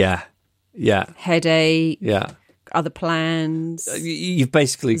 Yeah. Headache. Yeah. Other plans. You've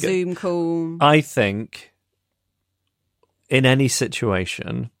basically Zoom call. I think in any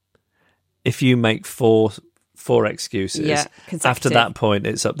situation, if you make four excuses, after that point,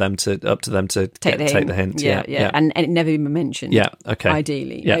 it's up to them to take the hint. Yeah. And it never even mentioned. Yeah. Okay.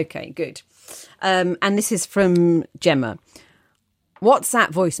 Ideally. Yeah. Okay. Good. And this is from Gemma. WhatsApp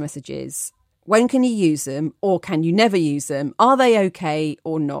voice messages. When can you use them, or can you never use them? Are they okay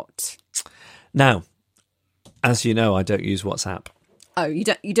or not? Now, as you know, I don't use WhatsApp. Oh, you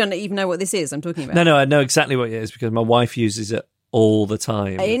don't even know what this is I'm talking about? No, I know exactly what it is because my wife uses it all the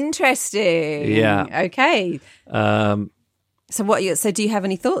time. Interesting. Yeah. Okay. So do you have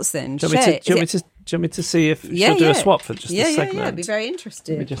any thoughts then? Do you want me to see if she'll do a swap for just a segment? Yeah, I'd be very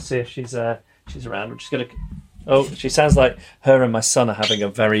interested. Let me just see if she's around. We're just going to... Oh, she sounds like her and my son are having a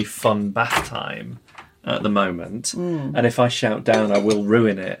very fun bath time at the moment. And if I shout down, I will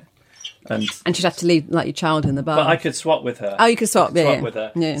ruin it. And she'd have to leave like your child in the bath. But I could swap with her. Oh, you could swap, with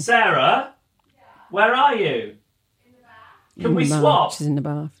her. Yeah. Sarah, where are you? Can we swap? She's in the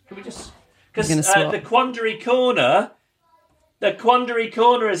bath. Can we just... Because the Quandary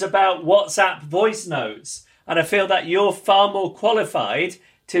Corner is about WhatsApp voice notes. And I feel that you're far more qualified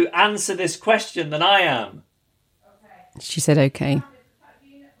to answer this question than I am. She said okay.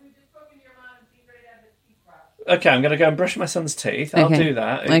 Okay, I'm going to go and brush my son's teeth. Okay. I'll do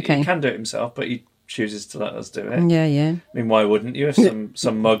that. Okay. He can do it himself, but he chooses to let us do it. Yeah. I mean, why wouldn't you? If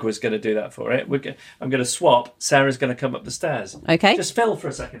some mug was going to do that for it. I'm going to swap. Sarah's going to come up the stairs. Okay. Just Phil for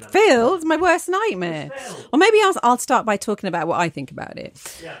a second. Phil? It's my worst nightmare. Or maybe I'll start by talking about what I think about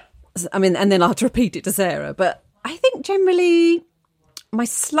it. Yeah. I mean, and then I'll repeat it to Sarah. But I think generally my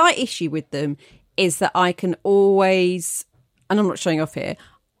slight issue with them is that I can always, and I'm not showing off here,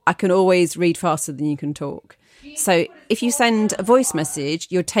 I can always read faster than you can talk. So if you send a voice message,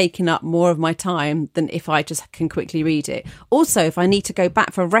 you're taking up more of my time than if I just can quickly read it. Also, if I need to go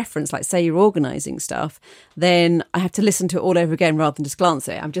back for a reference, like say you're organising stuff, then I have to listen to it all over again rather than just glance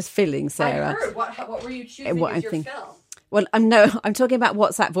at it. I'm just filling, Sarah. I heard. What were you choosing as your film? Well, I'm talking about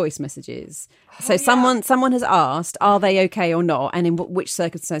WhatsApp voice messages. So someone has asked, are they okay or not? And in which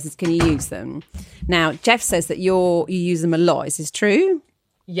circumstances can you use them? Now, Jeff says that you use them a lot. Is this true?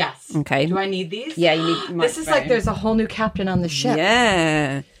 Yes. Okay. Do I need these? Yeah, you need. This is like there's a whole new captain on the ship.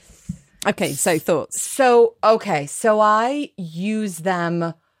 Yeah. Okay, so thoughts. So I use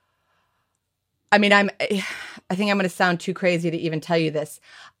them. I mean, I think I'm going to sound too crazy to even tell you this.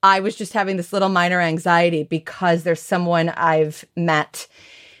 I was just having this little minor anxiety because there's someone I've met,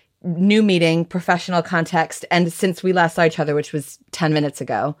 new meeting, professional context, and since we last saw each other, which was 10 minutes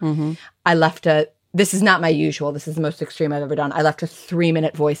ago, I left this is not my usual. This is the most extreme I've ever done. I left a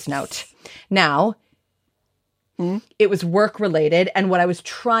 3-minute voice note. Now, it was work related. And what I was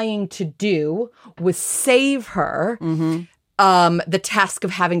trying to do was save her the task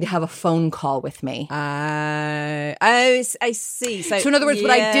of having to have a phone call with me. I see. So in other words,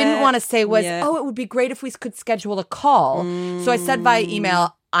 what I didn't want to say was, it would be great if we could schedule a call. So I said via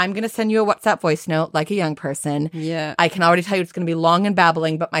email, I'm going to send you a WhatsApp voice note like a young person. Yeah. I can already tell you it's going to be long and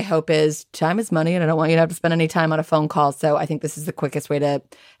babbling, but my hope is time is money and I don't want you to have to spend any time on a phone call. So I think this is the quickest way to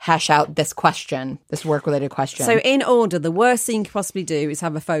hash out this question, this work-related question. So in order, the worst thing you could possibly do is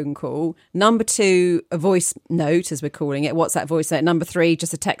have a phone call. Number 2, a voice note, as we're calling it, WhatsApp voice note. Number 3,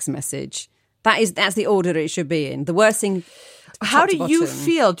 just a text message. That's the order it should be in. The worst thing. How do you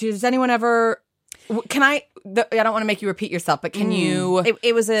feel? Does anyone ever... Can I don't want to make you repeat yourself, but can you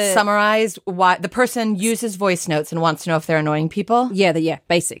summarize why the person uses voice notes and wants to know if they're annoying people? Yeah,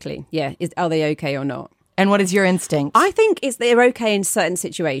 basically. Yeah. Are they okay or not? And what is your instinct? I think they're okay in certain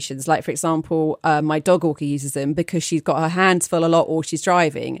situations. Like, for example, my dog walker uses them because she's got her hands full a lot or she's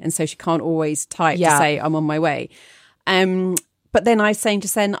driving. And so she can't always type to say, I'm on my way. But then I was saying to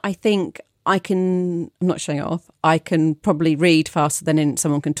Sen, I think I'm not showing it off, I can probably read faster than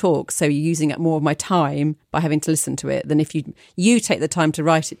someone can talk. So you're using up more of my time by having to listen to it than if you take the time to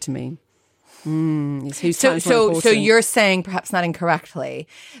write it to me. So you're saying, perhaps not incorrectly,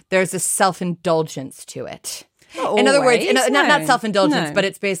 there's a self-indulgence to it. In other words, not self-indulgence, but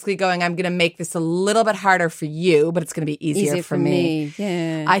it's basically going, I'm going to make this a little bit harder for you, but it's going to be easier for me.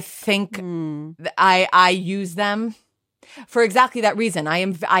 Yeah. I think I use them for exactly that reason.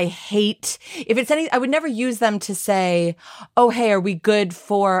 I hate, if it's I would never use them to say, oh, hey, are we good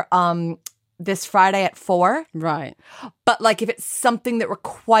for this Friday at 4? Right. But like if it's something that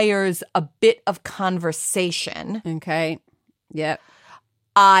requires a bit of conversation. Okay. Yep.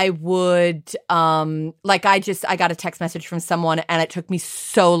 I would, I got a text message from someone and it took me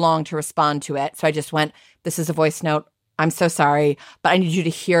so long to respond to it. So I just went, this is a voice note. I'm so sorry, but I need you to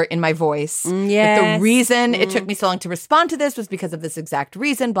hear it in my voice. That the reason it took me so long to respond to this was because of this exact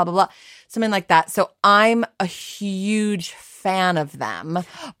reason, blah, blah, blah. Something like that. So I'm a huge fan of them,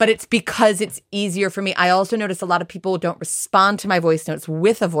 but it's because it's easier for me. I also notice a lot of people don't respond to my voice notes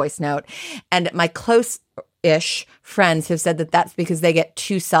with a voice note. And my close-ish friends have said that that's because they get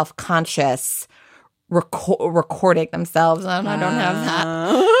too self-conscious recording themselves. I don't have that.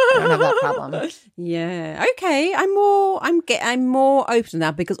 I don't have that problem. Yeah. Okay. I'm more open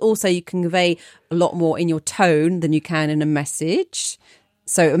now because also you can convey a lot more in your tone than you can in a message.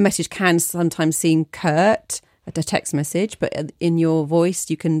 So a message can sometimes seem curt at a text message, but in your voice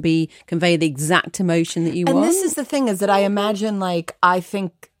you can convey the exact emotion that you want. And this is the thing, is that I imagine, like, I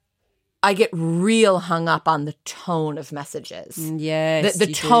think I get real hung up on the tone of messages. Yes, the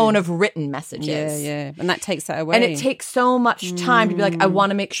tone of written messages. Yeah. And that takes that away. And it takes so much time to be like, I want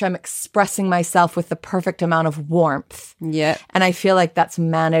to make sure I'm expressing myself with the perfect amount of warmth. Yeah. And I feel like that's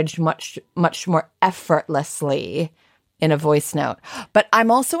managed much, much more effortlessly in a voice note. But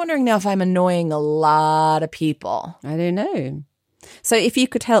I'm also wondering now if I'm annoying a lot of people. I don't know. So if you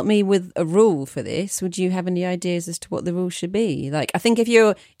could help me with a rule for this, would you have any ideas as to what the rule should be? Like, I think if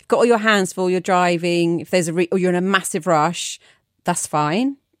you've got all your hands full, you're driving, if there's or you're in a massive rush, that's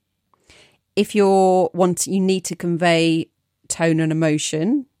fine. If you need to convey tone and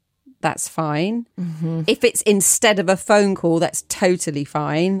emotion, that's fine. Mm-hmm. If it's instead of a phone call, that's totally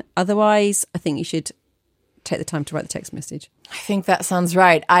fine. Otherwise, I think you should take the time to write the text message. I think that sounds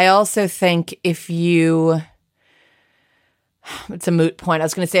right. I also think it's a moot point. I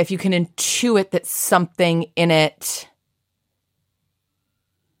was going to say, if you can intuit that something in it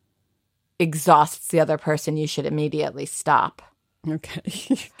exhausts the other person, you should immediately stop.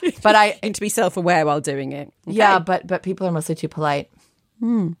 Okay. But I need to be self-aware while doing it. Okay. Yeah, but people are mostly too polite.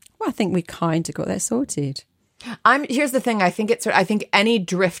 Well, I think we kind of got that sorted. Here's the thing. I think any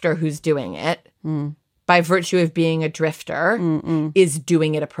drifter who's doing it, by virtue of being a drifter, is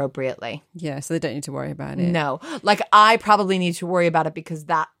doing it appropriately. Yeah, so they don't need to worry about it. No. Like, I probably need to worry about it because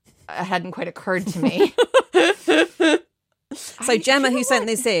that hadn't quite occurred to me. So Gemma, who sent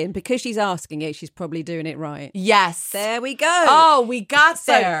this in, because she's asking it, she's probably doing it right. Yes. There we go. Oh, we got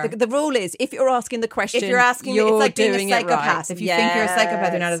there. So the rule is, if you're asking the question, you're it's like being a psychopath. Right. If you think you're a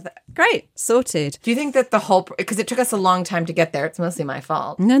psychopath, you're not Great. Sorted. Do you think that because it took us a long time to get there, it's mostly my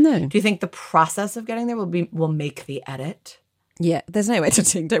fault. No. Do you think the process of getting there will make the edit? Yeah, there's no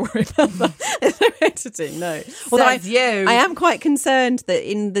editing. Don't worry about that. There's no editing, no. Although I am quite concerned that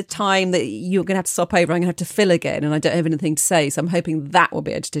in the time that you're going to have to stop over, I'm going to have to fill again and I don't have anything to say. So I'm hoping that will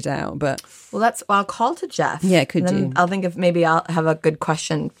be edited out. But I'll call to Jeff. Yeah, could you? I'll think of maybe I'll have a good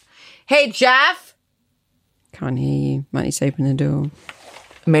question. Hey, Jeff. Can't hear you. Might need to open the door.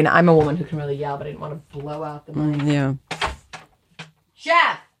 I mean, I'm a woman who can really yell, but I didn't want to blow out the mic.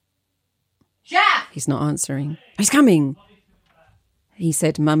 Yeah. Jeff. He's not answering. He's coming. He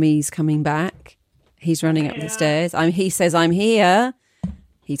said, Mummy's coming back. He's running up the stairs. He says, I'm here.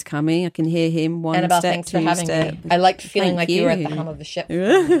 He's coming. I can hear him. Annabelle, step, thanks two for having step. me. I liked feeling like you were at the helm of the ship.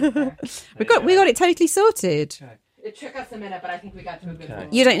 we got it totally sorted. It took us a minute, but I think we got to a good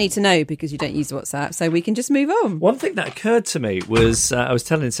point. You don't need to know because you don't use WhatsApp, so we can just move on. One thing that occurred to me was I was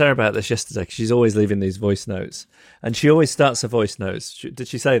telling Sarah about this yesterday because she's always leaving these voice notes. And she always starts her voice notes. Did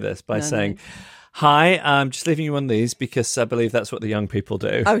she say this? By saying... No. Hi, I'm just leaving you one of these because I believe that's what the young people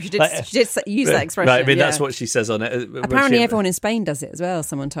do. Oh, she did use that expression. Right, I mean, that's what she says on it. Apparently everyone in Spain does it as well,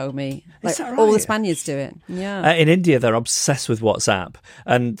 someone told me. Like, right? All the Spaniards do it. Yeah. In India, they're obsessed with WhatsApp.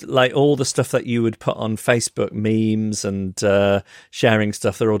 And like all the stuff that you would put on Facebook, memes and sharing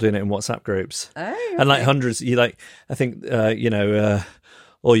stuff, they're all doing it in WhatsApp groups. Oh, okay. And like hundreds,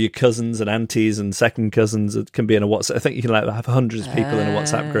 all your cousins and aunties and second cousins can be in a WhatsApp. I think you can have hundreds of people in a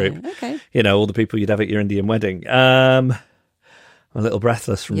WhatsApp group. Okay. All the people you'd have at your Indian wedding. I'm a little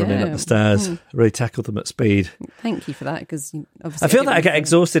breathless from running up the stairs. Really tackled them at speed. Thank you for that, because obviously I feel that I get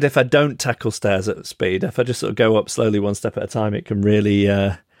exhausted if I don't tackle stairs at speed. If I just sort of go up slowly one step at a time, it can really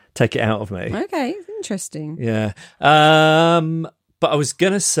take it out of me. Okay, interesting. Yeah. But I was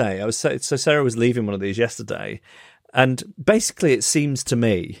going to say, so Sarah was leaving one of these yesterday. And basically, it seems to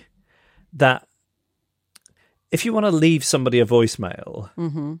me that if you want to leave somebody a voicemail,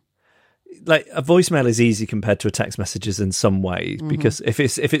 like a voicemail is easy compared to a text messages in some way, because if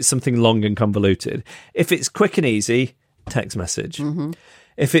it's something long and convoluted, if it's quick and easy, text message.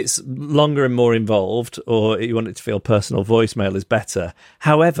 If it's longer and more involved, or you want it to feel personal, voicemail is better.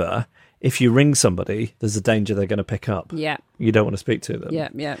 However, if you ring somebody, there's a danger they're going to pick up. Yeah, you don't want to speak to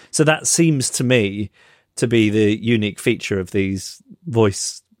them. Yeah. So that seems to me to be the unique feature of these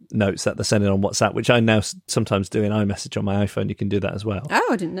voice notes that they're sending on WhatsApp, which I now sometimes do in iMessage on my iPhone. You can do that as well. Oh,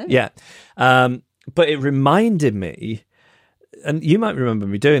 I didn't know. Yeah. But it reminded me, and you might remember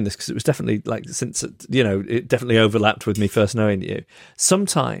me doing this because it was definitely it definitely overlapped with me first knowing you.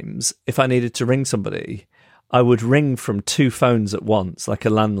 Sometimes if I needed to ring somebody, I would ring from 2 phones at once, like a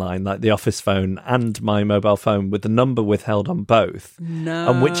landline, like the office phone and my mobile phone, with the number withheld on both. No.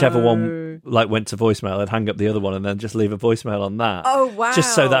 And whichever one went to voicemail, I'd hang up the other one and then just leave a voicemail on that. Oh, wow.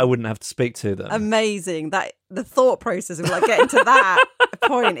 Just so that I wouldn't have to speak to them. Amazing. That the thought process of like getting to that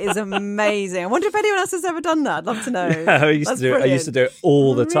point is amazing. I wonder if anyone else has ever done that. I'd love to know. Yeah, I used to do it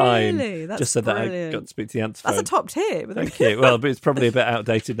all the time. Really? That's just so that I brilliant. got to speak to the answer phone. That's a top tip. Thank you. Well, but it's probably a bit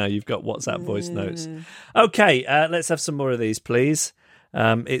outdated now. You've got WhatsApp voice notes. Okay, let's have some more of these, please.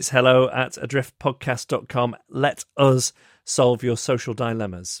 It's hello@adriftpodcast.com. Let us solve your social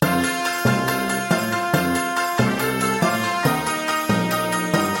dilemmas.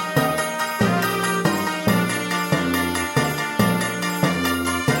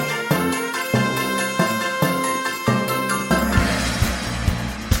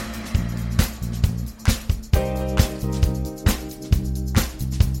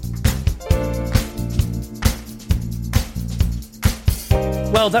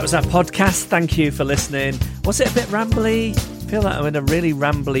 Well, that was our podcast. Thank you for listening. Was it a bit rambly? I feel like I'm in a really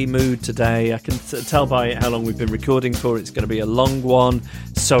rambly mood today. I can tell by how long we've been recording for. It's going to be a long one.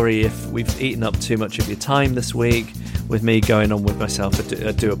 Sorry if we've eaten up too much of your time this week with me going on with myself.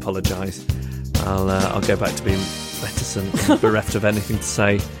 I do apologise. I'll go back to being reticent and bereft of anything to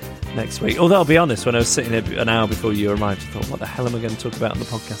say next week. Although I'll be honest, when I was sitting here an hour before you arrived, I thought, what the hell am I going to talk about on the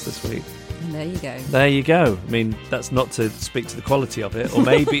podcast this week? And there you go. There you go. I mean, that's not to speak to the quality of it, or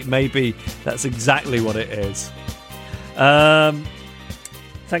maybe that's exactly what it is.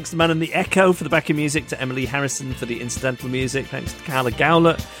 Thanks to Man and the Echo for the backing music, to Emily Harrison for the incidental music. Thanks to Carla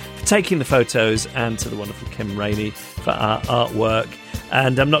Gowlett for taking the photos, and to the wonderful Kim Rainey for our artwork.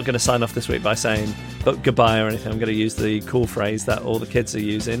 And I'm not going to sign off this week by saying goodbye or anything. I'm going to use the cool phrase that all the kids are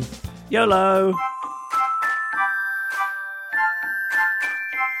using. YOLO!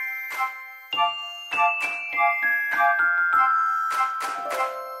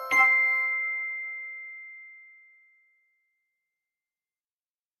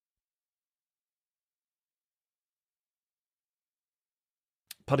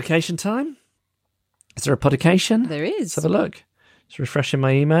 Podication time? Is there a podication? There is. Let's have a look. Just refreshing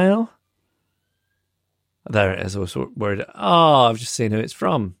my email. There it is. I was worried. Oh, I've just seen who it's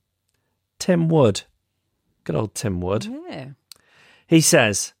from. Tim Wood. Good old Tim Wood. Yeah. He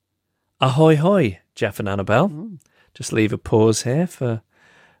says, ahoy hoy, Jeff and Annabelle. Just leave a pause here for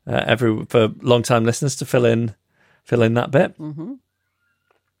long-time listeners to fill in that bit. Mm-hmm.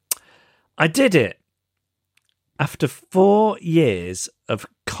 I did it. After 4 years of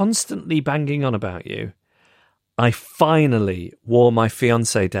constantly banging on about you, I finally wore my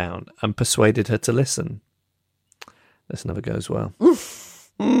fiancée down and persuaded her to listen. This never goes well.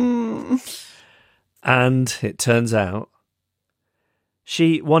 And it turns out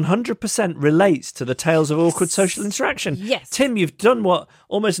she 100% relates to the tales of awkward social interaction. Yes. Tim, you've done what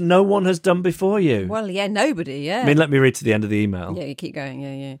almost no one has done before you. Well, yeah, nobody, yeah. I mean, let me read to the end of the email. Yeah, you keep going,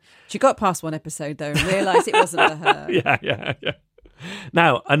 yeah. She got past one episode, though, and realised it wasn't for her. Yeah.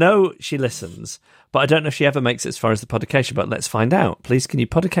 Now, I know she listens, but I don't know if she ever makes it as far as the podication, but let's find out. Please, can you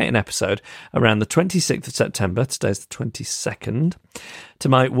podicate an episode around the 26th of September, today's the 22nd, to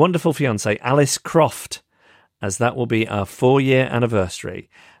my wonderful fiancée, Alice Croft, as that will be our 4-year anniversary.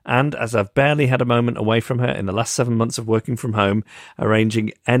 And as I've barely had a moment away from her in the last 7 months of working from home,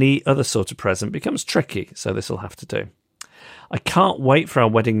 arranging any other sort of present becomes tricky, so this will have to do. I can't wait for our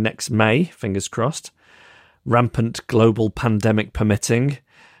wedding next May, fingers crossed, rampant global pandemic permitting,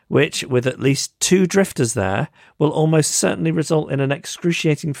 which, with at least 2 drifters there, will almost certainly result in an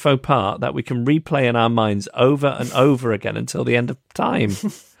excruciating faux pas that we can replay in our minds over and over again until the end of time.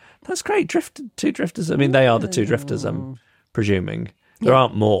 That's great. 2 drifters. I mean, they are the 2 drifters, I'm presuming. There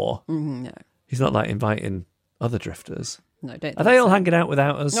aren't more. No. He's not like inviting other drifters. No, don't. Are they all hanging out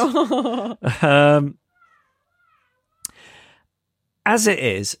without us? As it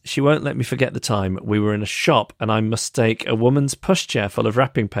is, she won't let me forget the time we were in a shop and I mistake a woman's pushchair full of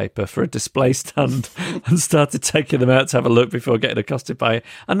wrapping paper for a display stand and started taking them out to have a look before getting accosted by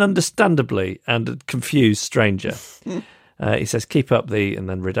an understandably and confused stranger. He says, keep up the, and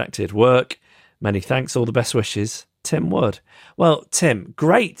then redacted, work. Many thanks, all the best wishes, Tim Wood. Well, Tim,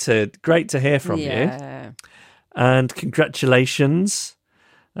 great to hear from you. And congratulations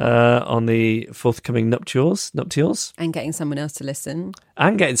on the forthcoming nuptials. And getting someone else to listen.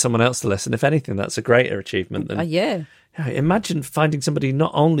 If anything, that's a greater achievement than... Yeah. Imagine finding somebody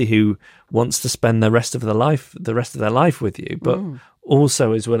not only who wants to spend the rest of their life with you, but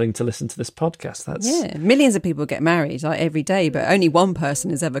also is willing to listen to this podcast. That's millions of people get married every day, but only one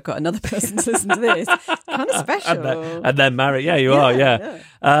person has ever got another person to listen to this. Kind of special. And they're married. Yeah, you are. Yeah.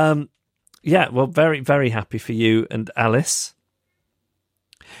 Yeah, well, very, very happy for you and Alice.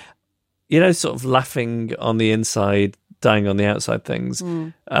 You know, sort of laughing on the inside, dying on the outside things.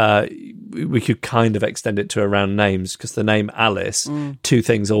 We could kind of extend it to around names, because the name Alice, two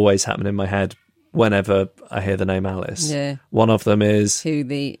things always happen in my head whenever I hear the name Alice. Yeah. One of them is...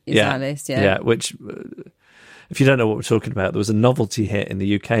 Alice, yeah. Yeah, which... If you don't know what we're talking about, there was a novelty hit in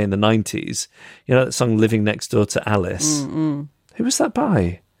the UK in the 90s. You know that song Living Next Door to Alice? Who was that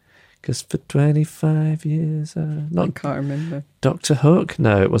by? Because for 25 years... I can't remember. Dr. Hook?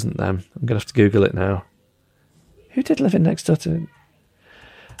 No, it wasn't them. I'm going to have to Google it now. Who did Living Next Door to...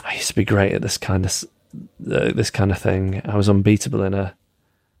 I used to be great at this kind of thing. I was unbeatable in a...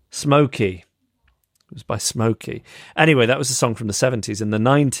 Smokey. It was by Smokey. Anyway, that was a song from the 70s. In the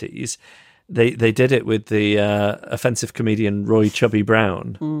 90s, they did it with the offensive comedian Roy Chubby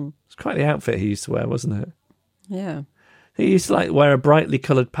Brown. It's quite the outfit he used to wear, wasn't it? Yeah. He used to wear a brightly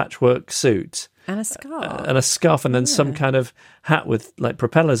coloured patchwork suit. And a scarf. And then some kind of hat with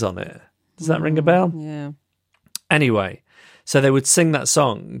propellers on it. Does that ring a bell? Yeah. Anyway, so they would sing that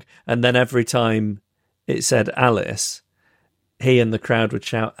song, and then every time it said Alice, he and the crowd would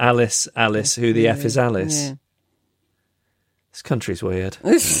shout, Alice, Alice, who the F is Alice? Yeah. This country's weird.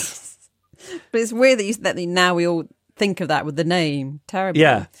 But it's weird that now we all think of that with the name. Terrible.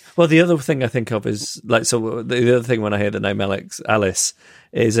 Yeah. Well, the other thing I think of is, the other thing when I hear the name Alice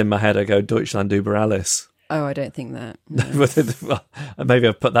is in my head, I go, Deutschland über Alice. Oh, I don't think that. No. Maybe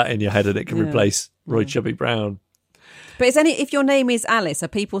I've put that in your head and it can replace Roy Chubby Brown. But if your name is Alice, are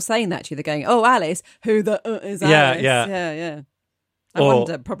people saying that to you? They're going, oh, Alice, who the is Alice? Yeah. I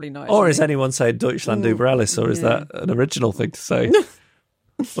wonder, probably not. Actually. Or is anyone saying Deutschland über Alice, or is that an original thing to say?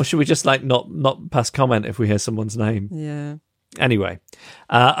 Or should we just not pass comment if we hear someone's name? Yeah. Anyway,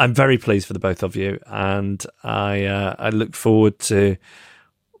 I'm very pleased for the both of you, and I look forward to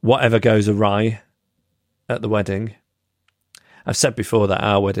whatever goes awry at the wedding. I've said before that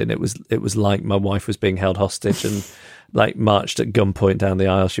our wedding, it was like my wife was being held hostage and marched at gunpoint down the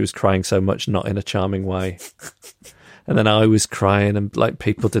aisle. She was crying so much, not in a charming way. And then I was crying, and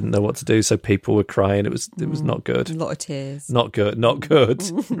people didn't know what to do, so people were crying. It was not good. A lot of tears. Not good.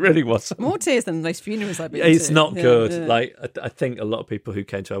 It really wasn't. More tears than most funerals I've been It's to. not good. Yeah. I think a lot of people who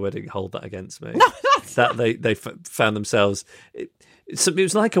came to our wedding hold that against me. No, that they found themselves. It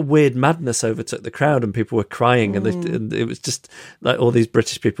was like a weird madness overtook the crowd, and people were crying, and it was just like all these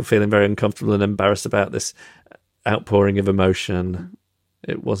British people feeling very uncomfortable and embarrassed about this outpouring of emotion.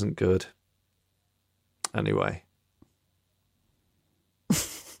 It wasn't good.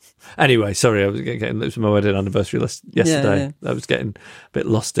 Anyway, sorry, I was getting. It was my wedding anniversary list yesterday. Yeah. I was getting a bit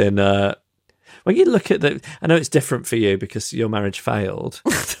lost in. When you look at I know it's different for you because your marriage failed.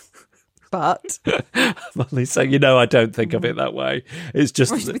 But I'm only saying, I don't think of it that way. It's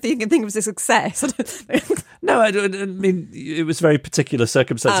just you think it was a success. No, I mean it was very particular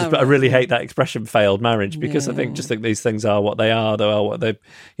circumstances, but I really hate that expression "failed marriage" because I think these things are what they are. They are what they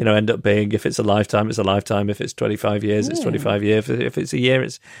end up being. If it's a lifetime, it's a lifetime. If it's 25 years, it's 25 years. If it's a year,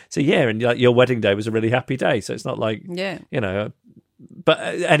 it's a year. And your wedding day was a really happy day, so it's not like But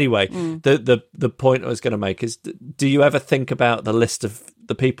anyway, the point I was going to make is: do you ever think about the list of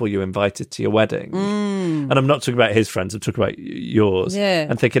the people you invited to your wedding? And I'm not talking about his friends; I'm talking about yours. Yeah.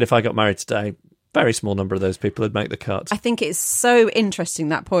 And thinking, if I got married today, very small number of those people would make the cut. I think it's so interesting,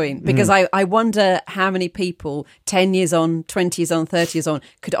 that point, because I wonder how many people 10 years on, 20 years on, 30 years on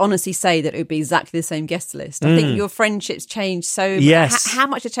could honestly say that it would be exactly the same guest list. I think your friendships change so much. Yes. How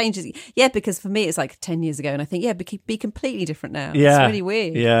much it changes. Yeah, because for me, it's like 10 years ago, and I think, be completely different now. Yeah. It's really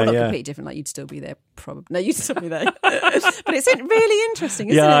weird. Yeah, not completely different, like you'd still be there, probably. No, you'd still be there. But it's really interesting,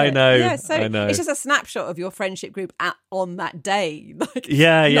 isn't it? I know. Yeah, so I know. It's just a snapshot of your friendship group on that day.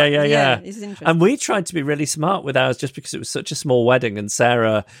 Yeah. It's interesting. And we tried to be really smart with ours just because it was such a small wedding, and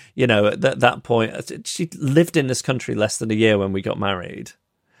Sarah, at that point, she lived in this country less than a year when we got married.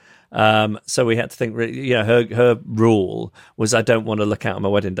 So we had to think, her rule was, I don't want to look out on my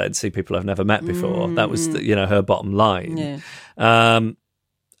wedding day and see people I've never met before. That was her bottom line. Yeah.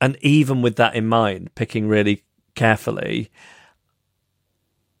 And even with that in mind, picking really carefully,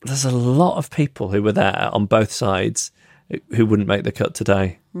 there's a lot of people who were there on both sides who wouldn't make the cut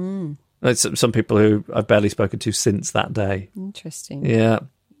today. Some people who I've barely spoken to since that day. Interesting. Yeah.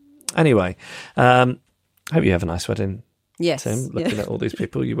 Anyway, hope you have a nice wedding. Yes. Tim, looking at all these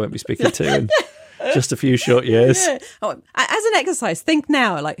people you won't be speaking to in Just a few short years. Yeah. Oh, as an exercise, think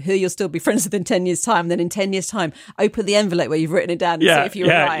now, like who you'll still be friends with in 10 years' time. Then in 10 years' time, open the envelope where you've written it down and see if you're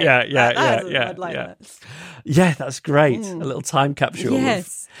right. I'd like that. Yeah, that's great. A little time capsule.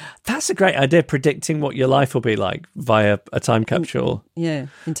 Yes. That's a great idea, predicting what your life will be like via a time capsule. Yeah,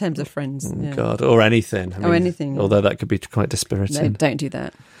 in terms of friends. Yeah. God, or anything. Anything. Although that could be quite dispiriting. No, don't do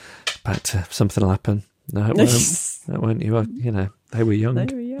that. Back to something will happen. No, it won't. It won't. You know, they were young.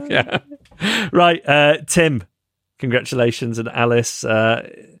 Yeah. Right, Tim, congratulations. And Alice,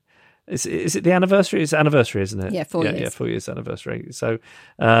 is it the anniversary? It's anniversary, isn't it? Yeah, 4 years. Yeah, 4 years anniversary. So,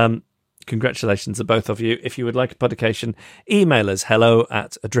 congratulations to both of you. If you would like a publication, email us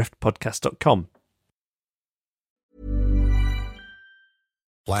hello@adriftpodcast.com.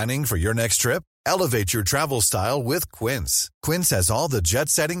 Planning for your next trip? Elevate your travel style with Quince. Quince has all the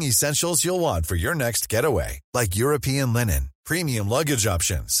jet-setting essentials you'll want for your next getaway, like European linen, premium luggage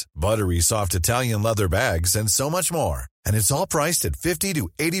options, buttery soft Italian leather bags, and so much more. And it's all priced at 50 to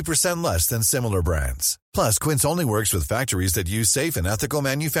 80% less than similar brands. Plus, Quince only works with factories that use safe and ethical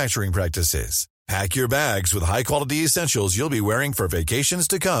manufacturing practices. Pack your bags with high-quality essentials you'll be wearing for vacations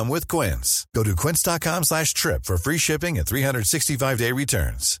to come with Quince. Go to quince.com/trip for free shipping and 365-day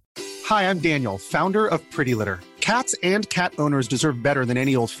returns. Hi, I'm Daniel, founder of Pretty Litter. Cats and cat owners deserve better than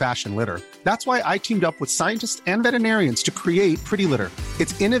any old-fashioned litter. That's why I teamed up with scientists and veterinarians to create Pretty Litter.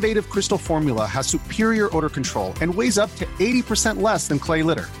 Its innovative crystal formula has superior odor control and weighs up to 80% less than clay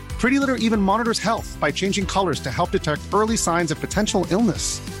litter. Pretty Litter even monitors health by changing colors to help detect early signs of potential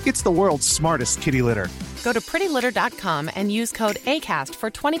illness. It's the world's smartest kitty litter. Go to prettylitter.com and use code ACAST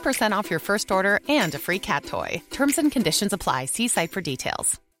for 20% off your first order and a free cat toy. Terms and conditions apply. See site for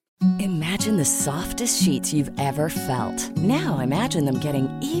details. Imagine the softest sheets you've ever felt. Now imagine them getting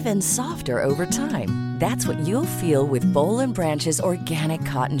even softer over time. That's what you'll feel with Boll & Branch's organic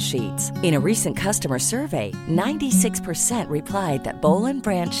cotton sheets. In a recent customer survey, 96% replied that Boll &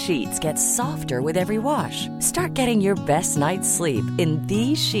 Branch sheets get softer with every wash. Start getting your best night's sleep in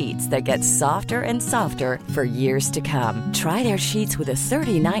these sheets that get softer and softer for years to come. Try their sheets with a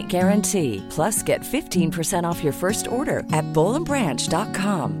 30-night guarantee. Plus, get 15% off your first order at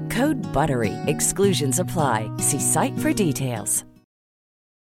bollandbranch.com. Code BUTTERY. Exclusions apply. See site for details.